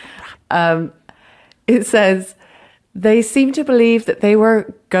amazing. It says, They seemed to believe that they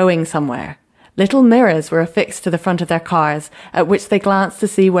were going somewhere. Little mirrors were affixed to the front of their cars, at which they glanced to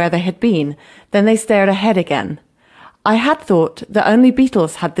see where they had been. Then they stared ahead again. I had thought that only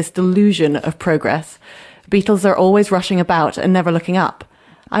beetles had this delusion of progress. Beetles are always rushing about and never looking up.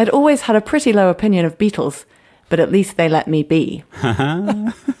 I had always had a pretty low opinion of beetles, but at least they let me be.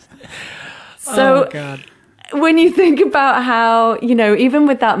 So, when you think about how, even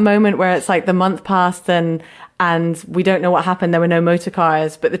with that moment where it's like the month passed and we don't know what happened, there were no motor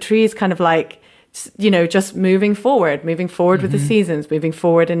cars, but the tree is kind of like, just moving forward with the seasons, moving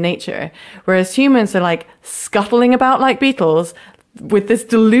forward in nature. Whereas humans are like scuttling about like beetles with this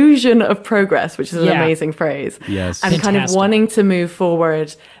delusion of progress, which is an amazing phrase. Yes. And kind of wanting to move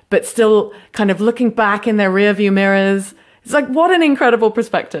forward, but still kind of looking back in their rearview mirrors. It's like, what an incredible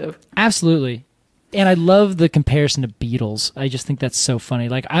perspective. Absolutely. And I love the comparison to Beatles. I just think that's so funny.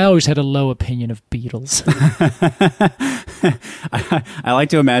 Like, I always had a low opinion of Beatles. I like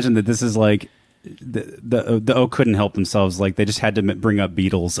to imagine that this is like the Oak couldn't help themselves. Like, they just had to bring up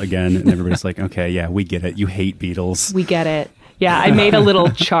Beatles again, and everybody's like, okay, yeah, we get it. You hate Beatles. We get it. Yeah, I made a little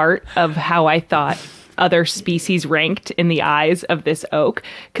chart of how I thought other species ranked in the eyes of this oak,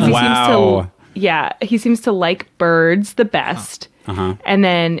 because he seems to like birds the best. And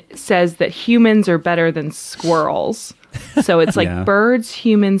then says that humans are better than squirrels. So it's like birds,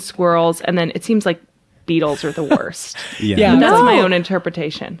 humans, squirrels, and then it seems like beetles are the worst. That's my own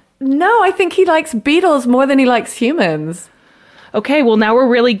interpretation. No, I think he likes beetles more than he likes humans. Okay, well now we're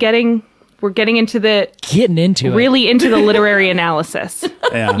really getting into the literary analysis.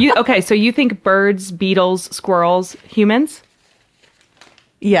 Yeah. So you think birds, beetles, squirrels, humans?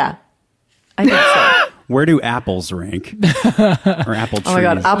 Yeah, I think so. Where do apples rank? Or apple trees? Oh my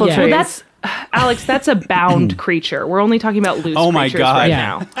God, apple trees. Well, that's Alex. That's a bound creature. We're only talking about loose creatures right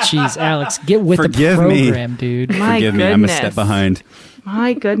now. Jeez, Alex, get with the program, dude. Forgive me, I'm a step behind.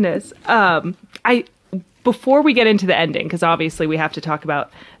 My goodness. Before we get into the ending, because obviously we have to talk about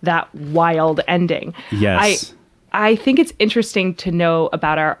that wild ending. Yes. I think it's interesting to know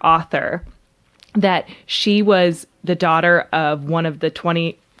about our author that she was the daughter of one of the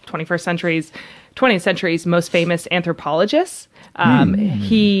 20th century's most famous anthropologists.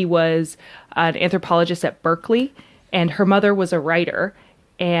 He was an anthropologist at Berkeley, and her mother was a writer.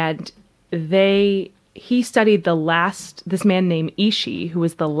 And he studied this man named Ishi, who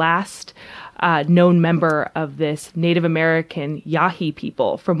was the last known member of this Native American Yahi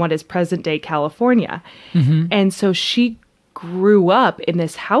people from what is present-day California. And so she grew up in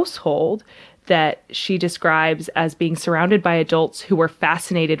this household that she describes as being surrounded by adults who were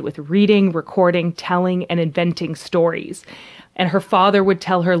fascinated with reading, recording, telling, and inventing stories. And her father would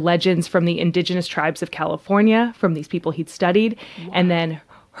tell her legends from the indigenous tribes of California, from these people he'd studied. Wow. And then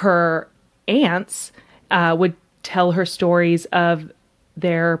her aunts would tell her stories of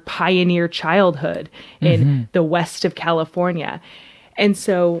their pioneer childhood in the west of California. And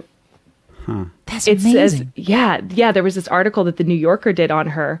so that's amazing. There was this article that the New Yorker did on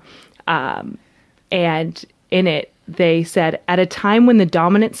her. And in it, they said, at a time when the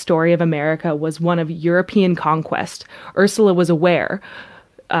dominant story of America was one of European conquest, Ursula was aware,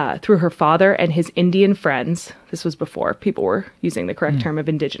 through her father and his Indian friends, this was before people were using the correct term of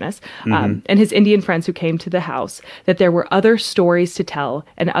indigenous, and his Indian friends who came to the house, that there were other stories to tell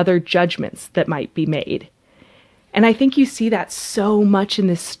and other judgments that might be made. And I think you see that so much in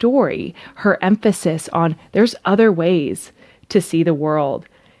this story, her emphasis on there's other ways to see the world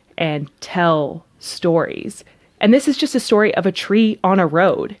and tell stories. And this is just a story of a tree on a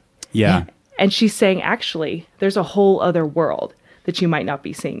road. Yeah. And she's saying, actually, there's a whole other world that you might not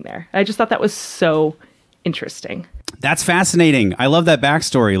be seeing there. I just thought that was so interesting. That's fascinating. I love that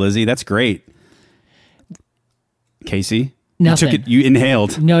backstory, Lizzie. That's great. Casey? Nothing. You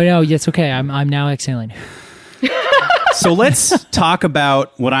inhaled. No, it's okay. I'm now exhaling. So let's talk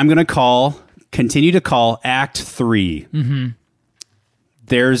about what I'm going to continue to call Act 3. Mm-hmm.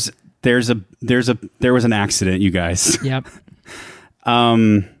 There was an accident, you guys. Yep.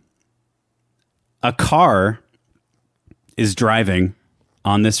 A car is driving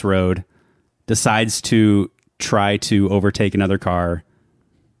on this road, decides to try to overtake another car,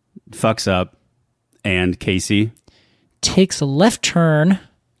 fucks up, and Casey takes a left turn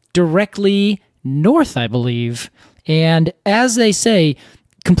directly north, I believe, and as they say,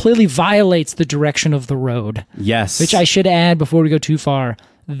 completely violates the direction of the road. Yes. Which I should add before we go too far.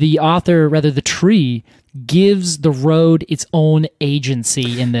 The tree gives the road its own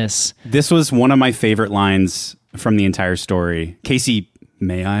agency in this. This was one of my favorite lines from the entire story. Casey,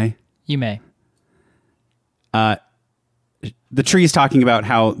 may I? You may. the tree is talking about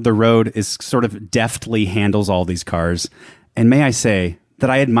how the road is sort of deftly handles all these cars. And may I say that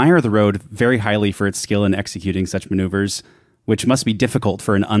I admire the road very highly for its skill in executing such maneuvers, which must be difficult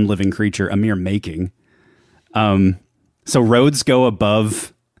for an unliving creature, a mere making. So roads go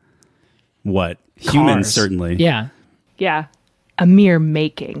above what? Cars. Humans, certainly. Yeah. Yeah. A mere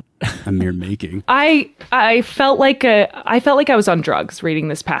making. A mere making. I felt like I was on drugs reading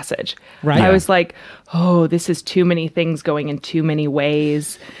this passage. Right. I was like, oh, this is too many things going in too many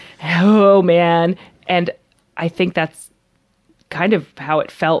ways. Oh man. And I think that's kind of how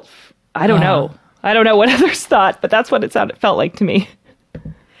it felt. I don't know. I don't know what others thought, but that's what it felt like to me.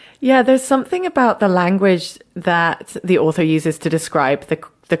 Yeah, there's something about the language that the author uses to describe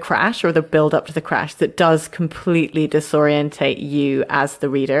the crash or the build up to the crash that does completely disorientate you as the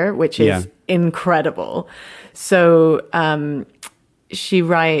reader, which is incredible. So she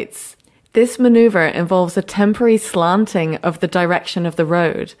writes, this maneuver involves a temporary slanting of the direction of the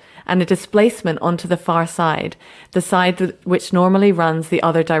road and a displacement onto the far side, the side which normally runs the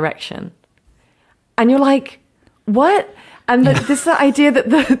other direction. And you're like, what? And this idea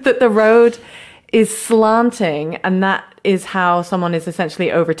that the road is slanting and that is how someone is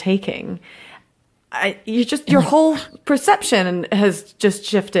essentially overtaking. Your whole perception has just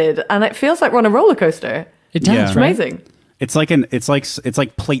shifted, and it feels like we're on a roller coaster. It does. It's amazing. It's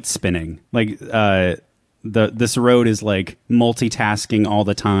like plate spinning. Like this road is like multitasking all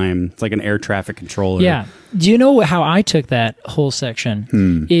the time. It's like an air traffic controller. Yeah. Do you know how I took that whole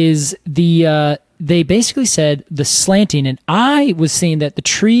section? Is they basically said the slanting, and I was seeing that the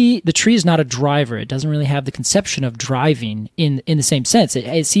tree is not a driver. It doesn't really have the conception of driving in the same sense.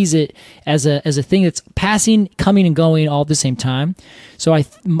 It sees it as a thing that's passing, coming, and going all at the same time. So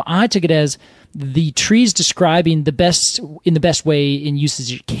I took it as the tree's describing the best way in use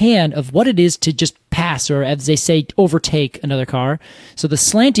as you can of what it is to just pass, or as they say, overtake another car. So the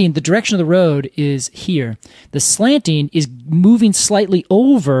slanting, the direction of the road is here. The slanting is moving slightly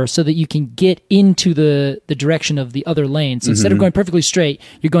over so that you can get into the direction of the other lane. So instead of going perfectly straight,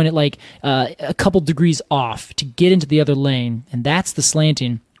 you're going at like a couple degrees off to get into the other lane, and that's the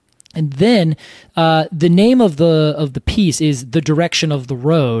slanting. And then the name of the piece is The Direction of the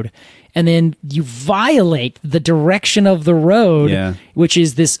Road. And then you violate the direction of the road, which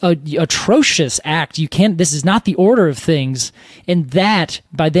is this atrocious act. This is not the order of things. And that,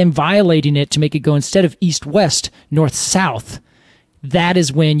 by them violating it to make it go instead of east-west, north-south, that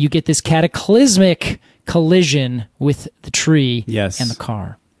is when you get this cataclysmic collision with the tree and the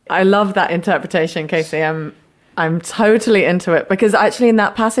car. I love that interpretation, Casey. I'm totally into it, because actually in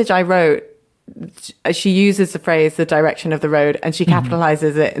that passage I wrote, she uses the phrase "the direction of the road," and she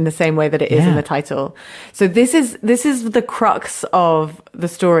capitalizes it in the same way that it is in the title. So this is the crux of the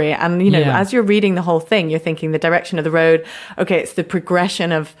story. And as you're reading the whole thing, you're thinking the direction of the road. Okay, it's the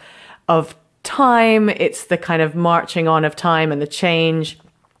progression of time. It's the kind of marching on of time and the change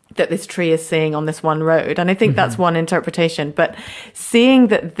that this tree is seeing on this one road. And I think that's one interpretation. But seeing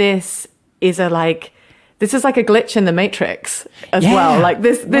that this is this is like a glitch in the Matrix as well. Like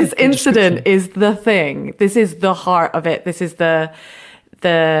this incident is the thing. This is the heart of it. This is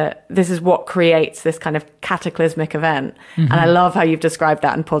this is what creates this kind of cataclysmic event. And I love how you've described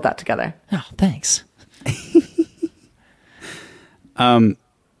that and pulled that together. Oh, thanks.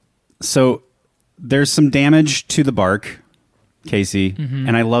 So there's some damage to the bark, Casey,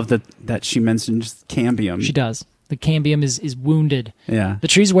 and I love that she mentions cambium. She does. The cambium is wounded. Yeah. The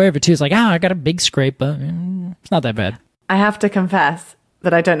tree's aware of it too. It's like, I got a big scrape, but it's not that bad. I have to confess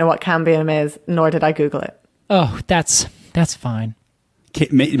that I don't know what cambium is, nor did I Google it. Oh, that's fine.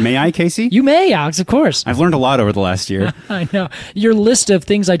 May I, Casey? You may, Alex, of course. I've learned a lot over the last year. I know. Your list of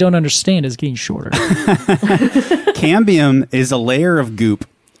things I don't understand is getting shorter. Cambium is a layer of goop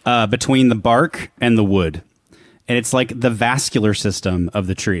between the bark and the wood. And it's like the vascular system of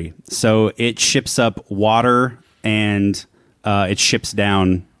the tree. So it ships up water and it ships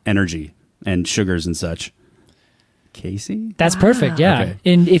down energy and sugars and such. Casey? That's perfect, yeah. Okay.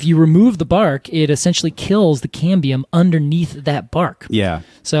 And if you remove the bark, it essentially kills the cambium underneath that bark. Yeah.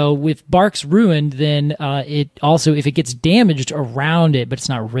 So if bark's ruined, then it also, if it gets damaged around it, but it's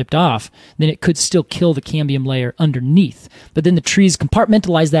not ripped off, then it could still kill the cambium layer underneath. But then the trees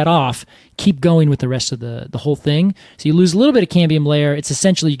compartmentalize that off, keep going with the rest of the whole thing. So you lose a little bit of cambium layer. It's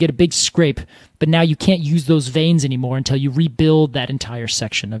essentially, you get a big scrape, but now you can't use those veins anymore until you rebuild that entire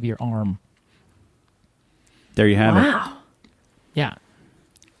section of your arm. There you have it. Wow. Yeah.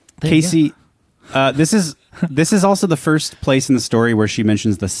 Casey, this is also the first place in the story where she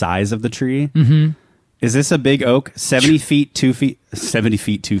mentions the size of the tree. Mm-hmm. Is this a big oak? 70 feet, 2 feet, 70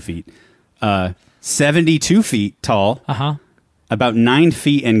 feet, 2 feet, 72 feet tall. about 9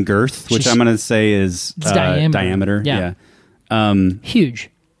 feet in girth, which I'm going to say is diameter. Yeah. Huge.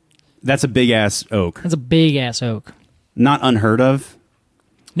 That's a big-ass oak. That's a big-ass oak. Not unheard of.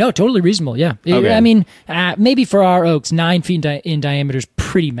 No, totally reasonable, yeah. Okay. I mean, maybe for our oaks, 9 feet in diameter is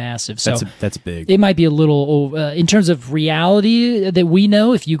pretty massive. So that's big. It might be a little, in terms of reality that we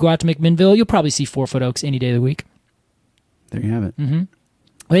know, if you go out to McMinnville, you'll probably see 4-foot oaks any day of the week. There you have it. Mm-hmm.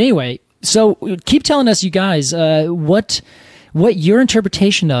 But anyway, so keep telling us, you guys, what your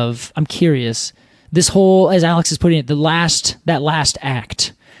interpretation of, I'm curious, this whole, as Alex is putting it, that last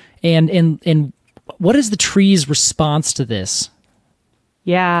act. And what is the tree's response to this?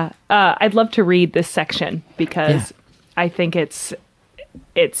 Yeah, I'd love to read this section because I think it's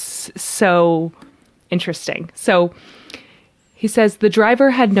so interesting. So he says, "The driver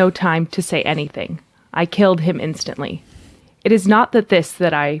had no time to say anything. I killed him instantly. It is not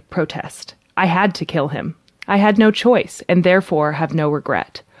that I protest. I had to kill him. I had no choice and therefore have no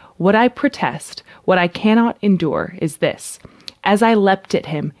regret. What I protest, what I cannot endure is this. As I leapt at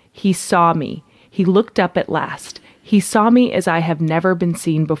him, he saw me. He looked up at last. He saw me as I have never been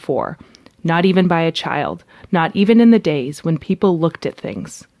seen before, not even by a child, not even in the days when people looked at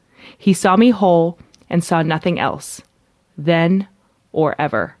things. He saw me whole and saw nothing else, then or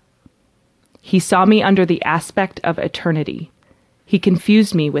ever. He saw me under the aspect of eternity. He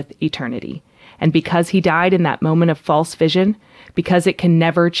confused me with eternity. And because he died in that moment of false vision, because it can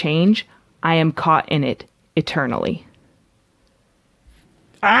never change, I am caught in it eternally."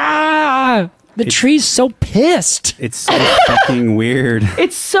 The tree's so pissed. It's so fucking weird.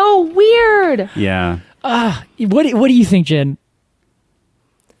 It's so weird. Yeah. What do you think, Jen?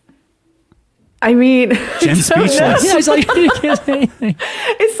 I mean, Jen's speechless. Yeah, it's like, you can't say anything.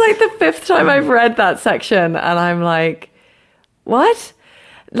 it's like the 5th time I've read that section, and I'm like, what?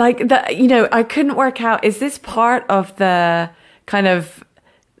 Like that, I couldn't work out. Is this part of the kind of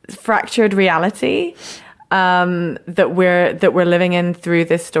fractured reality that we're living in through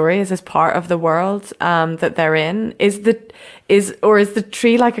this story? Is this part of the world that they're in? Is the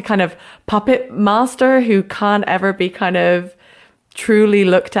tree like a kind of puppet master who can't ever be kind of truly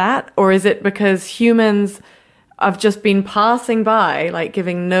looked at? Or is it because humans have just been passing by, like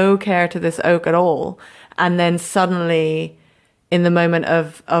giving no care to this oak at all, and then suddenly in the moment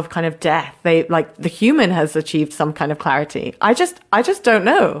of kind of death, they, like, the human has achieved some kind of clarity? I just don't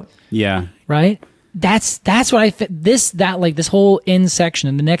know. Yeah. Right? That's what this whole end section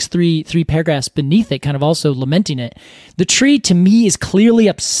and the next three paragraphs beneath it, kind of also lamenting it. The tree, to me, is clearly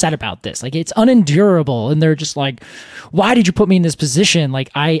upset about this. Like, it's unendurable, and they're just like, why did you put me in this position?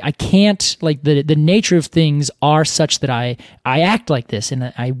 Like, I can't, like, the nature of things are such that I act like this,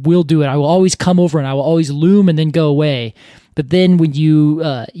 and I will do it. I will always come over and I will always loom and then go away. But then when you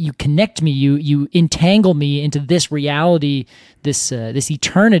connect me, you entangle me into this reality, this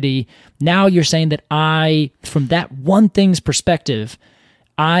eternity. Now you're saying that from that one thing's perspective,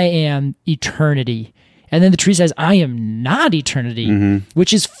 I am eternity. And then the tree says, I am not eternity,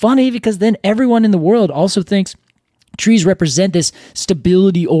 which is funny because then everyone in the world also thinks trees represent this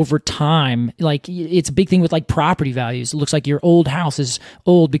stability over time. Like, it's a big thing with, like, property values. It looks like your old house is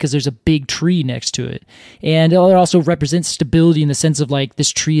old because there's a big tree next to it. And it also represents stability in the sense of, like, this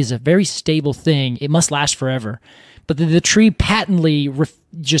tree is a very stable thing. It must last forever. But the tree patently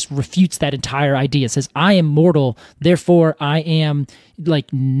just refutes that entire idea. It says, I am mortal, therefore I am,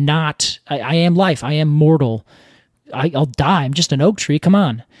 like, not, I am life, I am mortal. I'll die. I'm just an oak tree. Come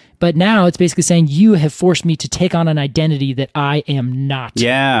on. But now it's basically saying, you have forced me to take on an identity that I am not.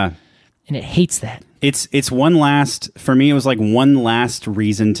 Yeah. And it hates that. It's one last, for me, it was like one last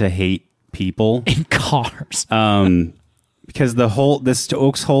reason to hate people. In cars. Because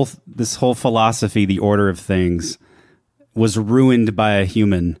this whole philosophy, the order of things, was ruined by a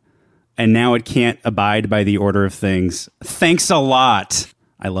human. And now it can't abide by the order of things. Thanks a lot.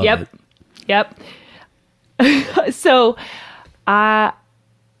 I love it. Yep. So,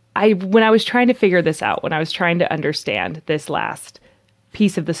 when I was trying to figure this out, when I was trying to understand this last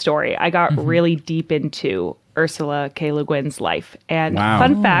piece of the story, I got really deep into Ursula K. Le Guin's life. And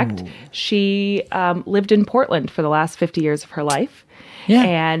fun fact, she lived in Portland for the last 50 years of her life. Yeah.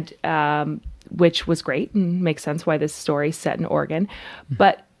 And which was great and makes sense why this story is set in Oregon.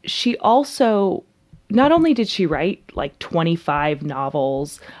 But she also, not only did she write like 25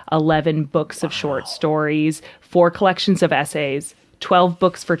 novels, 11 books of short stories, 4 collections of essays, 12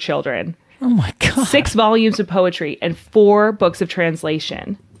 books for children. Oh my God. 6 volumes of poetry and 4 books of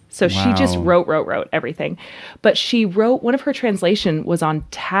translation. So she just wrote everything. But she wrote, one of her translation was on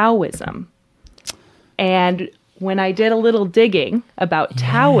Taoism. And when I did a little digging about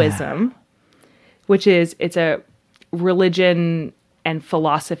Taoism, which is, it's a religion and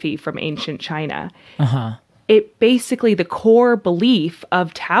philosophy from ancient China. It basically, the core belief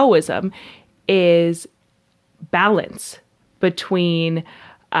of Taoism is balance between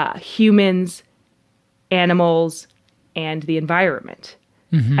humans, animals, and the environment.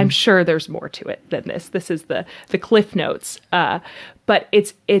 I'm sure there's more to it than this. This is the cliff notes. But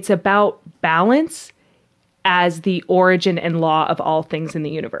it's about balance as the origin and law of all things in the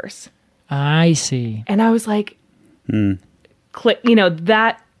universe. I see. And I was like,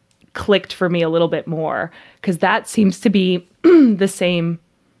 that clicked for me a little bit more, because that seems to be the same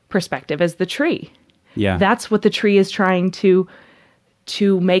perspective as the tree. Yeah. That's what the tree is trying to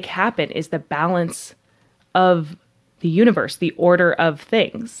make happen, is the balance of the universe, the order of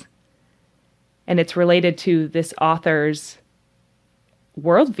things. And it's related to this author's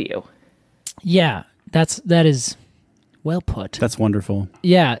worldview. Yeah, that is well put. That's wonderful.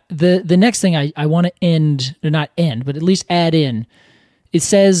 Yeah, the next thing I want to end, or not end, but at least add in, it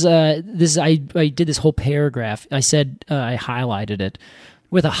says, I did this whole paragraph. I said I highlighted it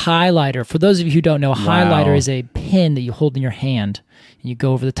with a highlighter. For those of you who don't know, a highlighter is a pen that you hold in your hand, and you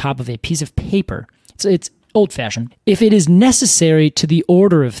go over the top of a piece of paper. It's old-fashioned. If it is necessary to the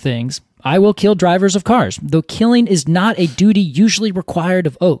order of things, I will kill drivers of cars, though killing is not a duty usually required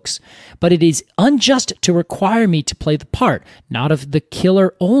of oaks. But it is unjust to require me to play the part, not of the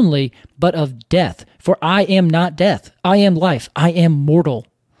killer only, but of death. For I am not death. I am life. I am mortal.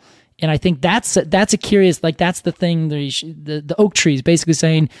 And I think that's a curious, like, that's the thing, the oak tree is basically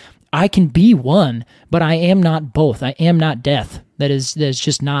saying, I can be one, but I am not both. I am not death. That is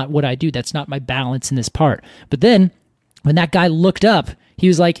just not what I do. That's not my balance in this part. But then, when that guy looked up, he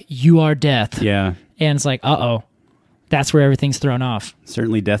was like, you are death. Yeah. And it's like, uh-oh. That's where everything's thrown off.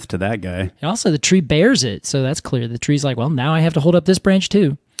 Certainly death to that guy. And also, the tree bears it, so that's clear. The tree's like, well, now I have to hold up this branch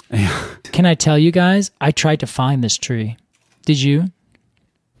too. Can I tell you guys, I tried to find this tree. Did you?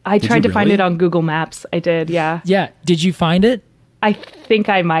 I tried to find it on Google Maps. I did, yeah. Yeah. Did you find it? I think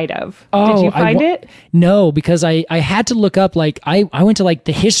I might have. Oh, did you find it? No, because I had to look up, like, I went to, like,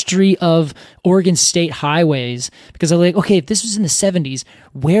 the history of Oregon state highways, because I was like, okay, if this was in the 70s,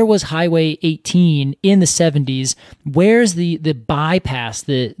 where was Highway 18 in the 70s? Where's the bypass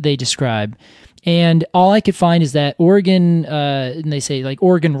that they describe? And all I could find is that Oregon, and they say, like,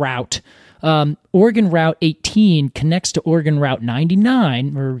 Oregon Route. Oregon Route 18 connects to Oregon Route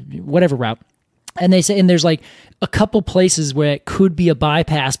 99, or whatever route. And they say, and there's like a couple places where it could be a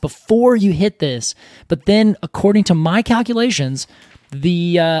bypass before you hit this. But then, according to my calculations,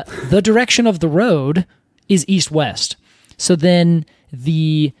 the direction of the road is east-west. So then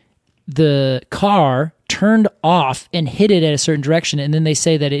the car turned off and hit it at a certain direction. And then they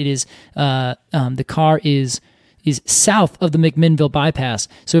say that it is the car is south of the McMinnville bypass.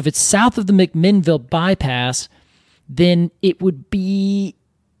 So if it's south of the McMinnville bypass, then it would be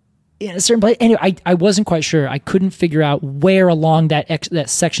in a certain place. Anyway, I wasn't quite sure. I couldn't figure out where along that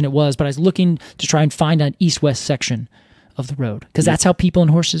section it was, but I was looking to try and find an east-west section of the road, because that's how people and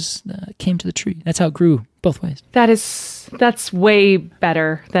horses came to the tree. That's how it grew both ways. That's way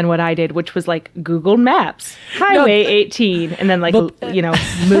better than what I did, which was like Google Maps, Highway 18, and then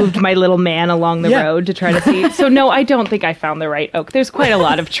moved my little man along the road to try to see. So no, I don't think I found the right oak. There's quite a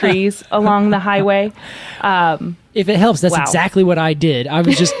lot of trees along the highway. If it helps, that's exactly what I did.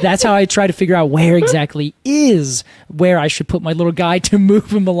 That's how I tried to figure out where exactly is where I should put my little guy to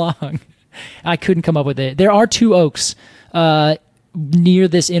move him along. I couldn't come up with it. There are two oaks near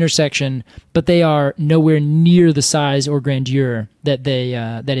this intersection, but they are nowhere near the size or grandeur that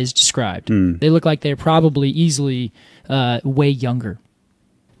that is described. They look like they're probably easily way younger.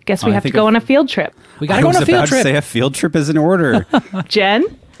 Guess we have to go on a field trip. We got to go on a field trip. I was about to say a field trip is in order. Jen,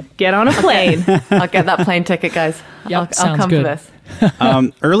 get on a plane. I'll get that plane ticket, guys. Yep, I'll come good. for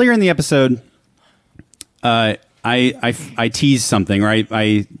this. Earlier in the episode, I teased something,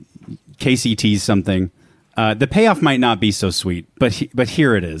 right? Casey teased something. The payoff might not be so sweet, but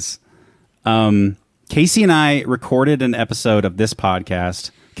here it is. Casey and I recorded an episode of this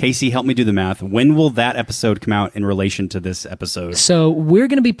podcast. Casey, help me do the math. When will that episode come out in relation to this episode? So we're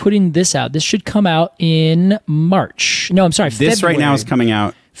going to be putting this out. This should come out in March. No, I'm sorry, This February. right now is coming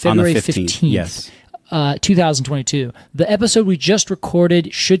out February on the 15th. Yes. 2022. The episode we just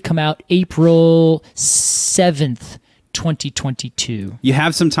recorded should come out April 7th, 2022. You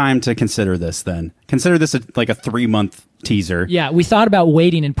have some time to consider this then. Consider this like a 3-month teaser. Yeah, we thought about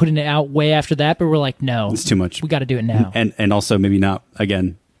waiting and putting it out way after that, but we're like, no. It's too much. We got to do it now. And also maybe not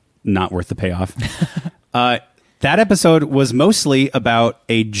worth the payoff. That episode was mostly about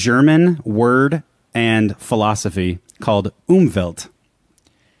a German word and philosophy called Umwelt.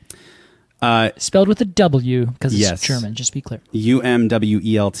 Spelled with a W because it's Yes. German, just to be clear.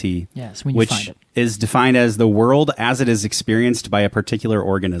 UMWELT. Yes, when you which find it. is defined as the world as it is experienced by a particular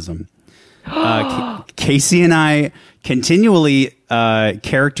organism. Casey and I continually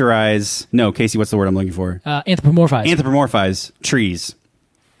characterize... No, Casey, what's the word I'm looking for? Anthropomorphize. Anthropomorphize trees,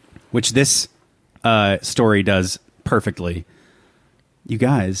 which this story does perfectly. You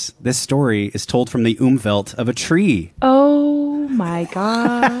guys, this story is told from the umwelt of a tree. Oh my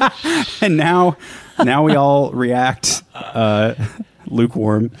gosh. And now we all react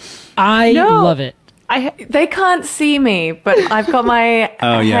lukewarm. I love it. They can't see me, but I've got my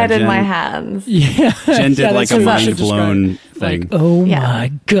head in my hands. Yeah. Jen did like a that's what I mind should blown describe. thing. Like, oh Yeah.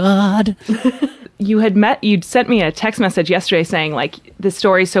 my God. You'd sent me a text message yesterday saying like the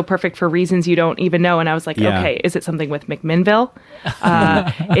story's so perfect for reasons you don't even know, and I was like, Yeah. okay, is it something with McMinnville?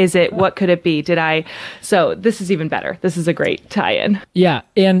 What could it be? So this is even better. This is a great tie-in. Yeah,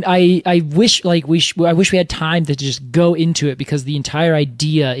 and I wish we had time to just go into it because the entire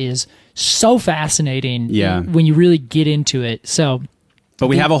idea is so fascinating. Yeah. When you really get into it. So, But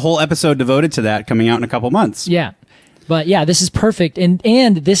we have a whole episode devoted to that coming out in a couple months. yeah. But yeah, this is perfect, and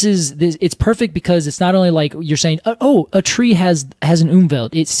it's perfect because it's not only like you're saying, oh, a tree has an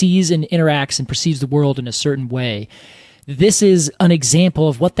umwelt, it sees and interacts and perceives the world in a certain way. This is an example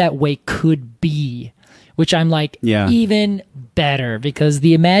of what that way could be, which I'm like, Yeah. even better because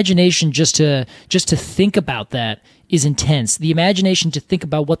the imagination just to think about that is intense. The imagination to think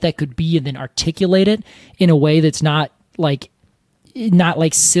about what that could be and then articulate it in a way that's not like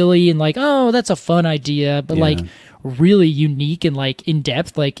silly and like, oh, that's a fun idea, but Yeah. like really unique and like in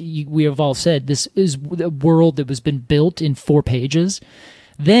depth. Like we have all said, this is a world that was been built in 4 pages.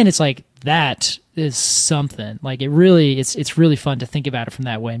 Then it's like, that is something. Like it's really fun to think about it from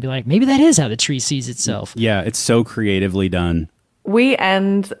that way and be like, maybe that is how the tree sees itself. Yeah, it's so creatively done. We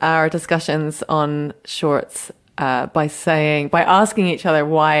end our discussions on shorts by asking each other,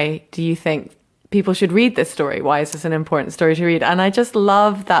 why do you think people should read this story? Why is this an important story to read? And I just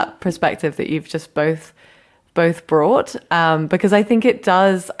love that perspective that you've just both brought, because I think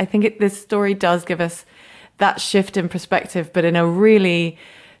this story does give us that shift in perspective, but in a really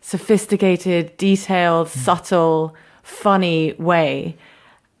sophisticated, detailed, subtle, funny way.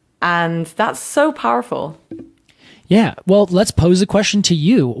 And that's so powerful. Yeah. Well, let's pose a question to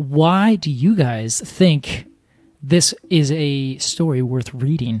you. Why do you guys think this is a story worth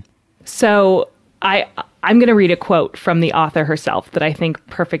reading? So I'm going to read a quote from the author herself that I think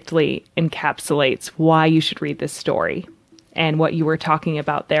perfectly encapsulates why you should read this story and what you were talking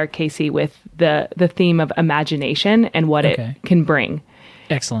about there, Casey, with the theme of imagination and what it can bring.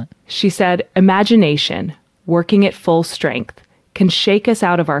 Excellent. She said, imagination, working at full strength, can shake us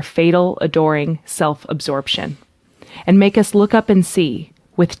out of our fatal, adoring self-absorption and make us look up and see,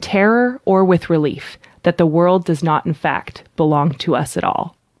 with terror or with relief, that the world does not, in fact, belong to us at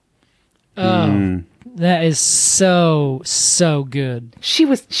all. Oh, that is so good.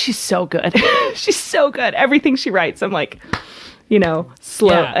 She's so good. She's so good. Everything she writes, I'm like,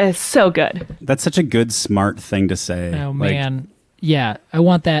 slow. Yeah. So good. That's such a good, smart thing to say. Oh, man. Yeah, I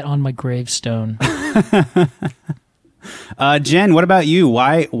want that on my gravestone. Jen, what about you?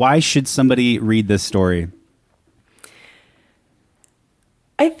 Why should somebody read this story?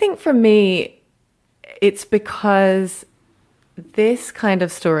 I think for me, it's because this kind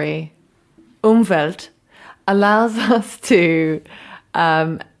of story, Umwelt, allows us to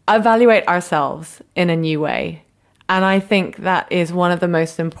evaluate ourselves in a new way. And I think that is one of the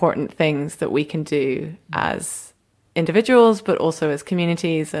most important things that we can do as individuals, but also as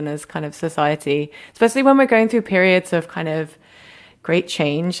communities and as kind of society, especially when we're going through periods of kind of great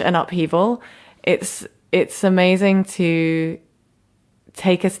change and upheaval. It's amazing to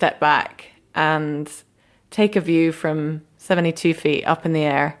take a step back and take a view from 72 feet up in the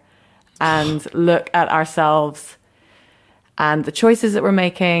air and look at ourselves and the choices that we're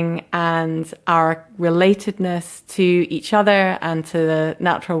making and our relatedness to each other and to the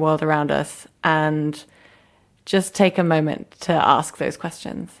natural world around us, and just take a moment to ask those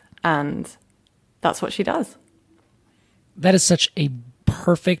questions. And that's what she does. That is such a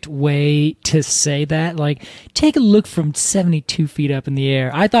perfect way to say that. Like, take a look from 72 feet up in the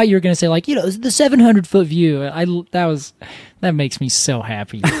air. I thought you were going to say, like, the 700-foot view. That makes me so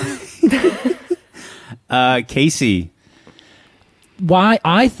happy. Casey. Why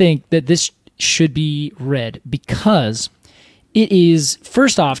I think that this should be read, because it is,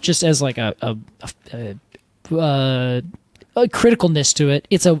 first off, just as like a criticalness to it.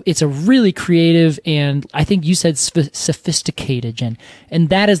 It's a really creative, and I think you said sophisticated, Jen, and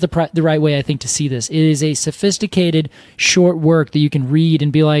that is the right way I think to see this. It is a sophisticated short work that you can read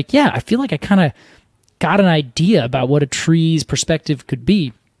and be like, yeah, I feel like I kind of got an idea about what a tree's perspective could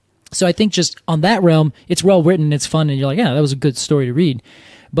be. So I think just on that realm, it's well written, it's fun, and you're like, yeah, that was a good story to read.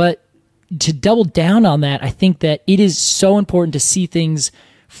 But to double down on that, I think that it is so important to see things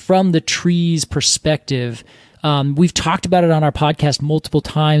from the tree's perspective. We've talked about it on our podcast multiple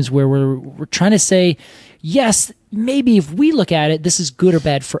times where we're trying to say, yes, maybe if we look at it, this is good or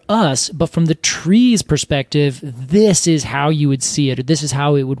bad for us, but from the tree's perspective, this is how you would see it, or this is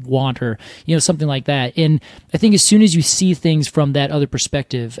how it would want, or, something like that. And I think as soon as you see things from that other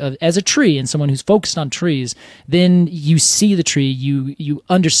perspective as a tree and someone who's focused on trees, then you see the tree, you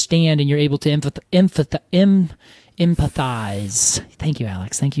understand, and you're able to empathize. Thank you,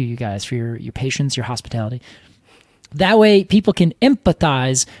 Alex. Thank you guys for your patience, your hospitality. That way people can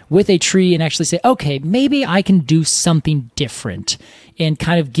empathize with a tree and actually say, okay, maybe I can do something different, and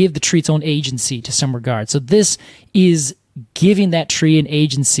kind of give the tree its own agency to some regard. So this is giving that tree an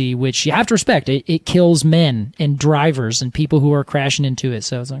agency, which you have to respect. It kills men and drivers and people who are crashing into it.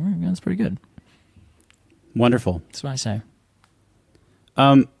 So it's like, that's pretty good. Wonderful. That's what I say.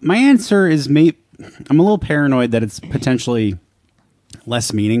 My answer is I'm a little paranoid that it's potentially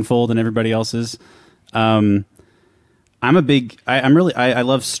less meaningful than everybody else's. I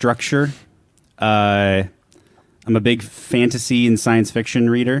love structure. I'm a big fantasy and science fiction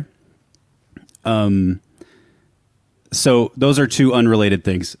reader. So those are two unrelated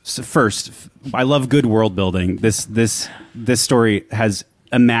things. So first, I love good world building. This story has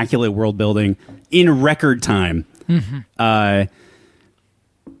immaculate world building in record time. Mm-hmm. I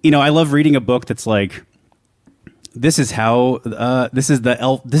love reading a book that's like, this is how this is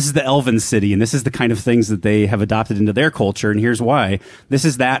the elven city, and this is the kind of things that they have adopted into their culture, and here's why. This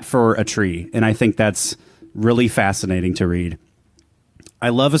is that for a tree, and I think that's really fascinating to read. I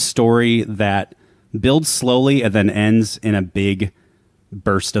love a story that builds slowly and then ends in a big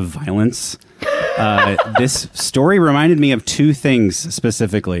burst of violence. This story reminded me of two things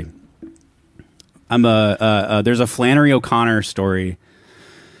specifically. There's a Flannery O'Connor story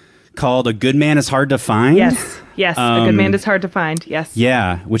called "A Good Man Is Hard to Find." Yes, A Good Man Is Hard to Find. Yes.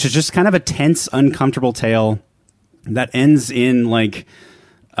 Yeah, which is just kind of a tense, uncomfortable tale that ends in like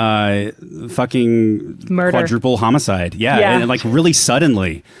fucking murder, quadruple homicide. Yeah, and like really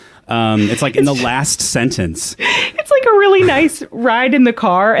suddenly. It's like in the last sentence. It's like a really nice ride in the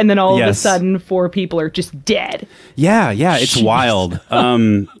car, and then all of a sudden 4 people are just dead. Yeah, it's wild.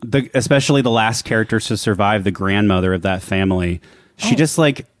 Especially the last character to survive, the grandmother of that family. She just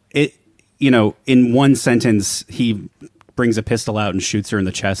like it. In one sentence, he brings a pistol out and shoots her in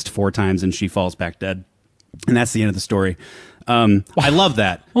the chest 4 times, and she falls back dead. And that's the end of the story. I love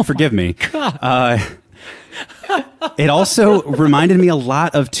that. Forgive me. It also reminded me a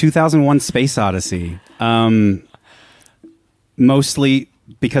lot of 2001 Space Odyssey. Mostly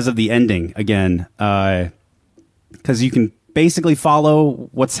because of the ending, again. Because you can basically follow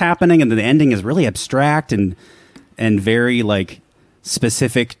what's happening, and the ending is really abstract and very, like,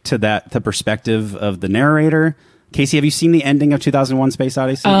 specific to the perspective of the narrator. Casey, have you seen the ending of 2001 Space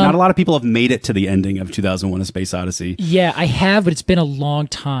Odyssey? Not a lot of people have made it to the ending of 2001 A Space Odyssey. Yeah, I have, but it's been a long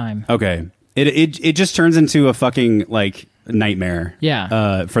time. Okay. It just turns into a fucking, like, nightmare.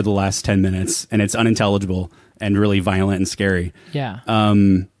 Yeah. For the last 10 minutes, and it's unintelligible and really violent and scary. Yeah.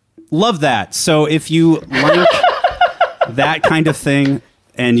 Love that. So if you like that kind of thing,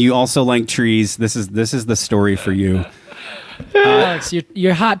 and you also like trees, this is the story for you. Alex,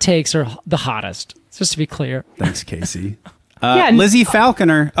 your hot takes are the hottest, just to be clear. Thanks, Casey. Lizzie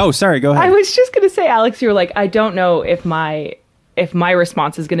Falconer. Oh, sorry, go ahead. I was just going to say, Alex, you were like, I don't know if my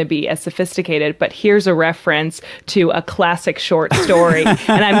response is going to be as sophisticated, but here's a reference to a classic short story,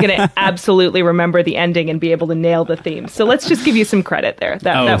 and I'm going to absolutely remember the ending and be able to nail the theme. So let's just give you some credit there.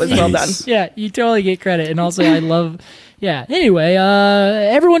 That was well done. Yeah, you totally get credit. And also, I love... Yeah. Anyway,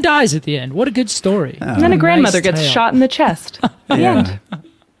 everyone dies at the end. What a good story. And then a grandmother gets shot in the chest. The end.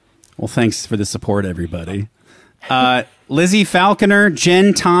 Well, thanks for the support, everybody. Lizzie Falconer,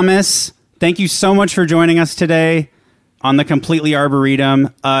 Jen Thomas, thank you so much for joining us today on the Completely Arboretum.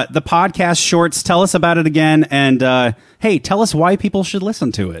 The podcast Shorts, tell us about it again. And hey, tell us why people should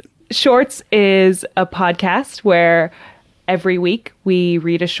listen to it. Shorts is a podcast where every week we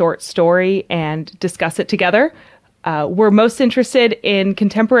read a short story and discuss it together. We're most interested in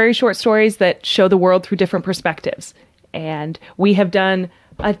contemporary short stories that show the world through different perspectives. And we have done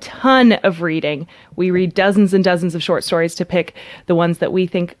a ton of reading. We read dozens and dozens of short stories to pick the ones that we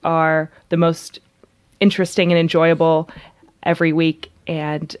think are the most interesting and enjoyable. every week,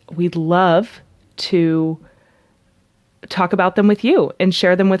 and we'd love to talk about them with you and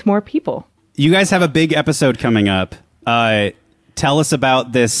share them with more people. You guys have a big episode coming up. Tell us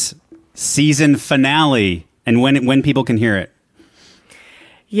about this season finale and when people can hear it.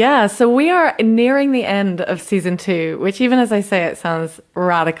 Yeah, so we are nearing the end of season 2, which even as I say it sounds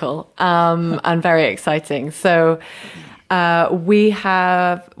radical and very exciting. So we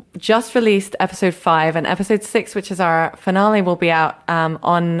have just released episode 5, and episode 6, which is our finale, will be out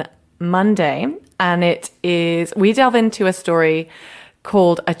on Monday. And we delve into a story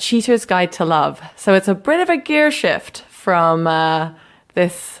called A Cheater's Guide to Love. So it's a bit of a gear shift from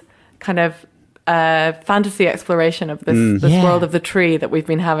this kind of fantasy exploration of this world of the tree that we've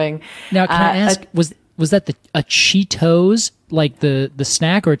been having. Now, can I ask, was that a Cheetos, like the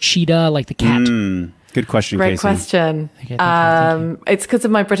snack, or a cheetah, like the cat? Good question, Great Casey. question. Okay, thank you. It's because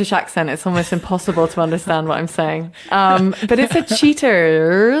of my British accent. It's almost impossible to understand what I'm saying. But it's a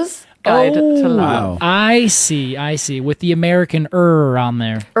cheater's guide to love. Wow. I see. With the American on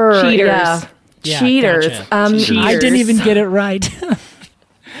there. Cheaters. Yeah. Yeah, Cheaters. gotcha. I didn't even get it right.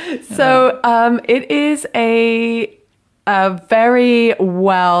 So it is a very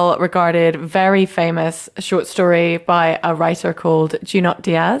well-regarded, very famous short story by a writer called Junot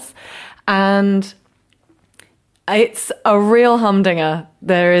Diaz. And it's a real humdinger.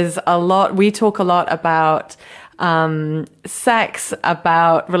 There is a lot. We talk a lot about sex,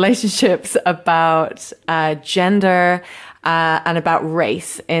 about relationships, about gender, and about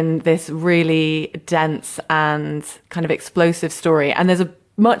race in this really dense and kind of explosive story. And there's a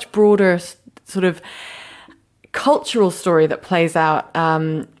much broader sort of cultural story that plays out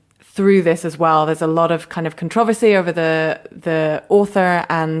through this as well. There's a lot of kind of controversy over the author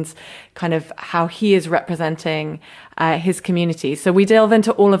and kind of how he is representing his community. So we delve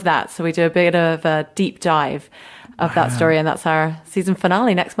into all of that. So we do a bit of a deep dive of that story, and that's our season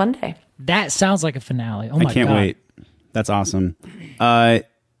finale next Monday. That sounds like a finale. Oh my God. I can't wait. That's awesome.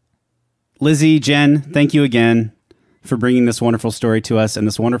 Lizzie, Jen, thank you again for bringing this wonderful story to us and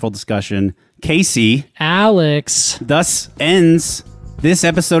this wonderful discussion. Casey. Alex. Thus ends this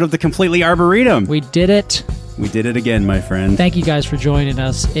episode of the Completely Arboretum. We did it. We did it again, my friend. Thank you guys for joining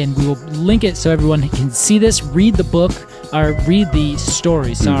us, and we will link it so everyone can see this, read the book, or read the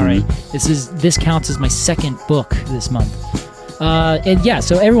story. Sorry. This counts as my second book this month. And yeah,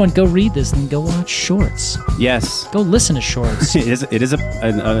 so everyone go read this and go watch Shorts. Yes. Go listen to Shorts. It is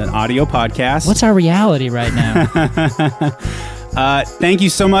an audio podcast. What's our reality right now? Thank you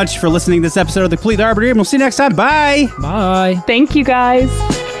so much for listening to this episode of the Completely Arboretum. We'll see you next time. Bye. Bye. Thank you, guys.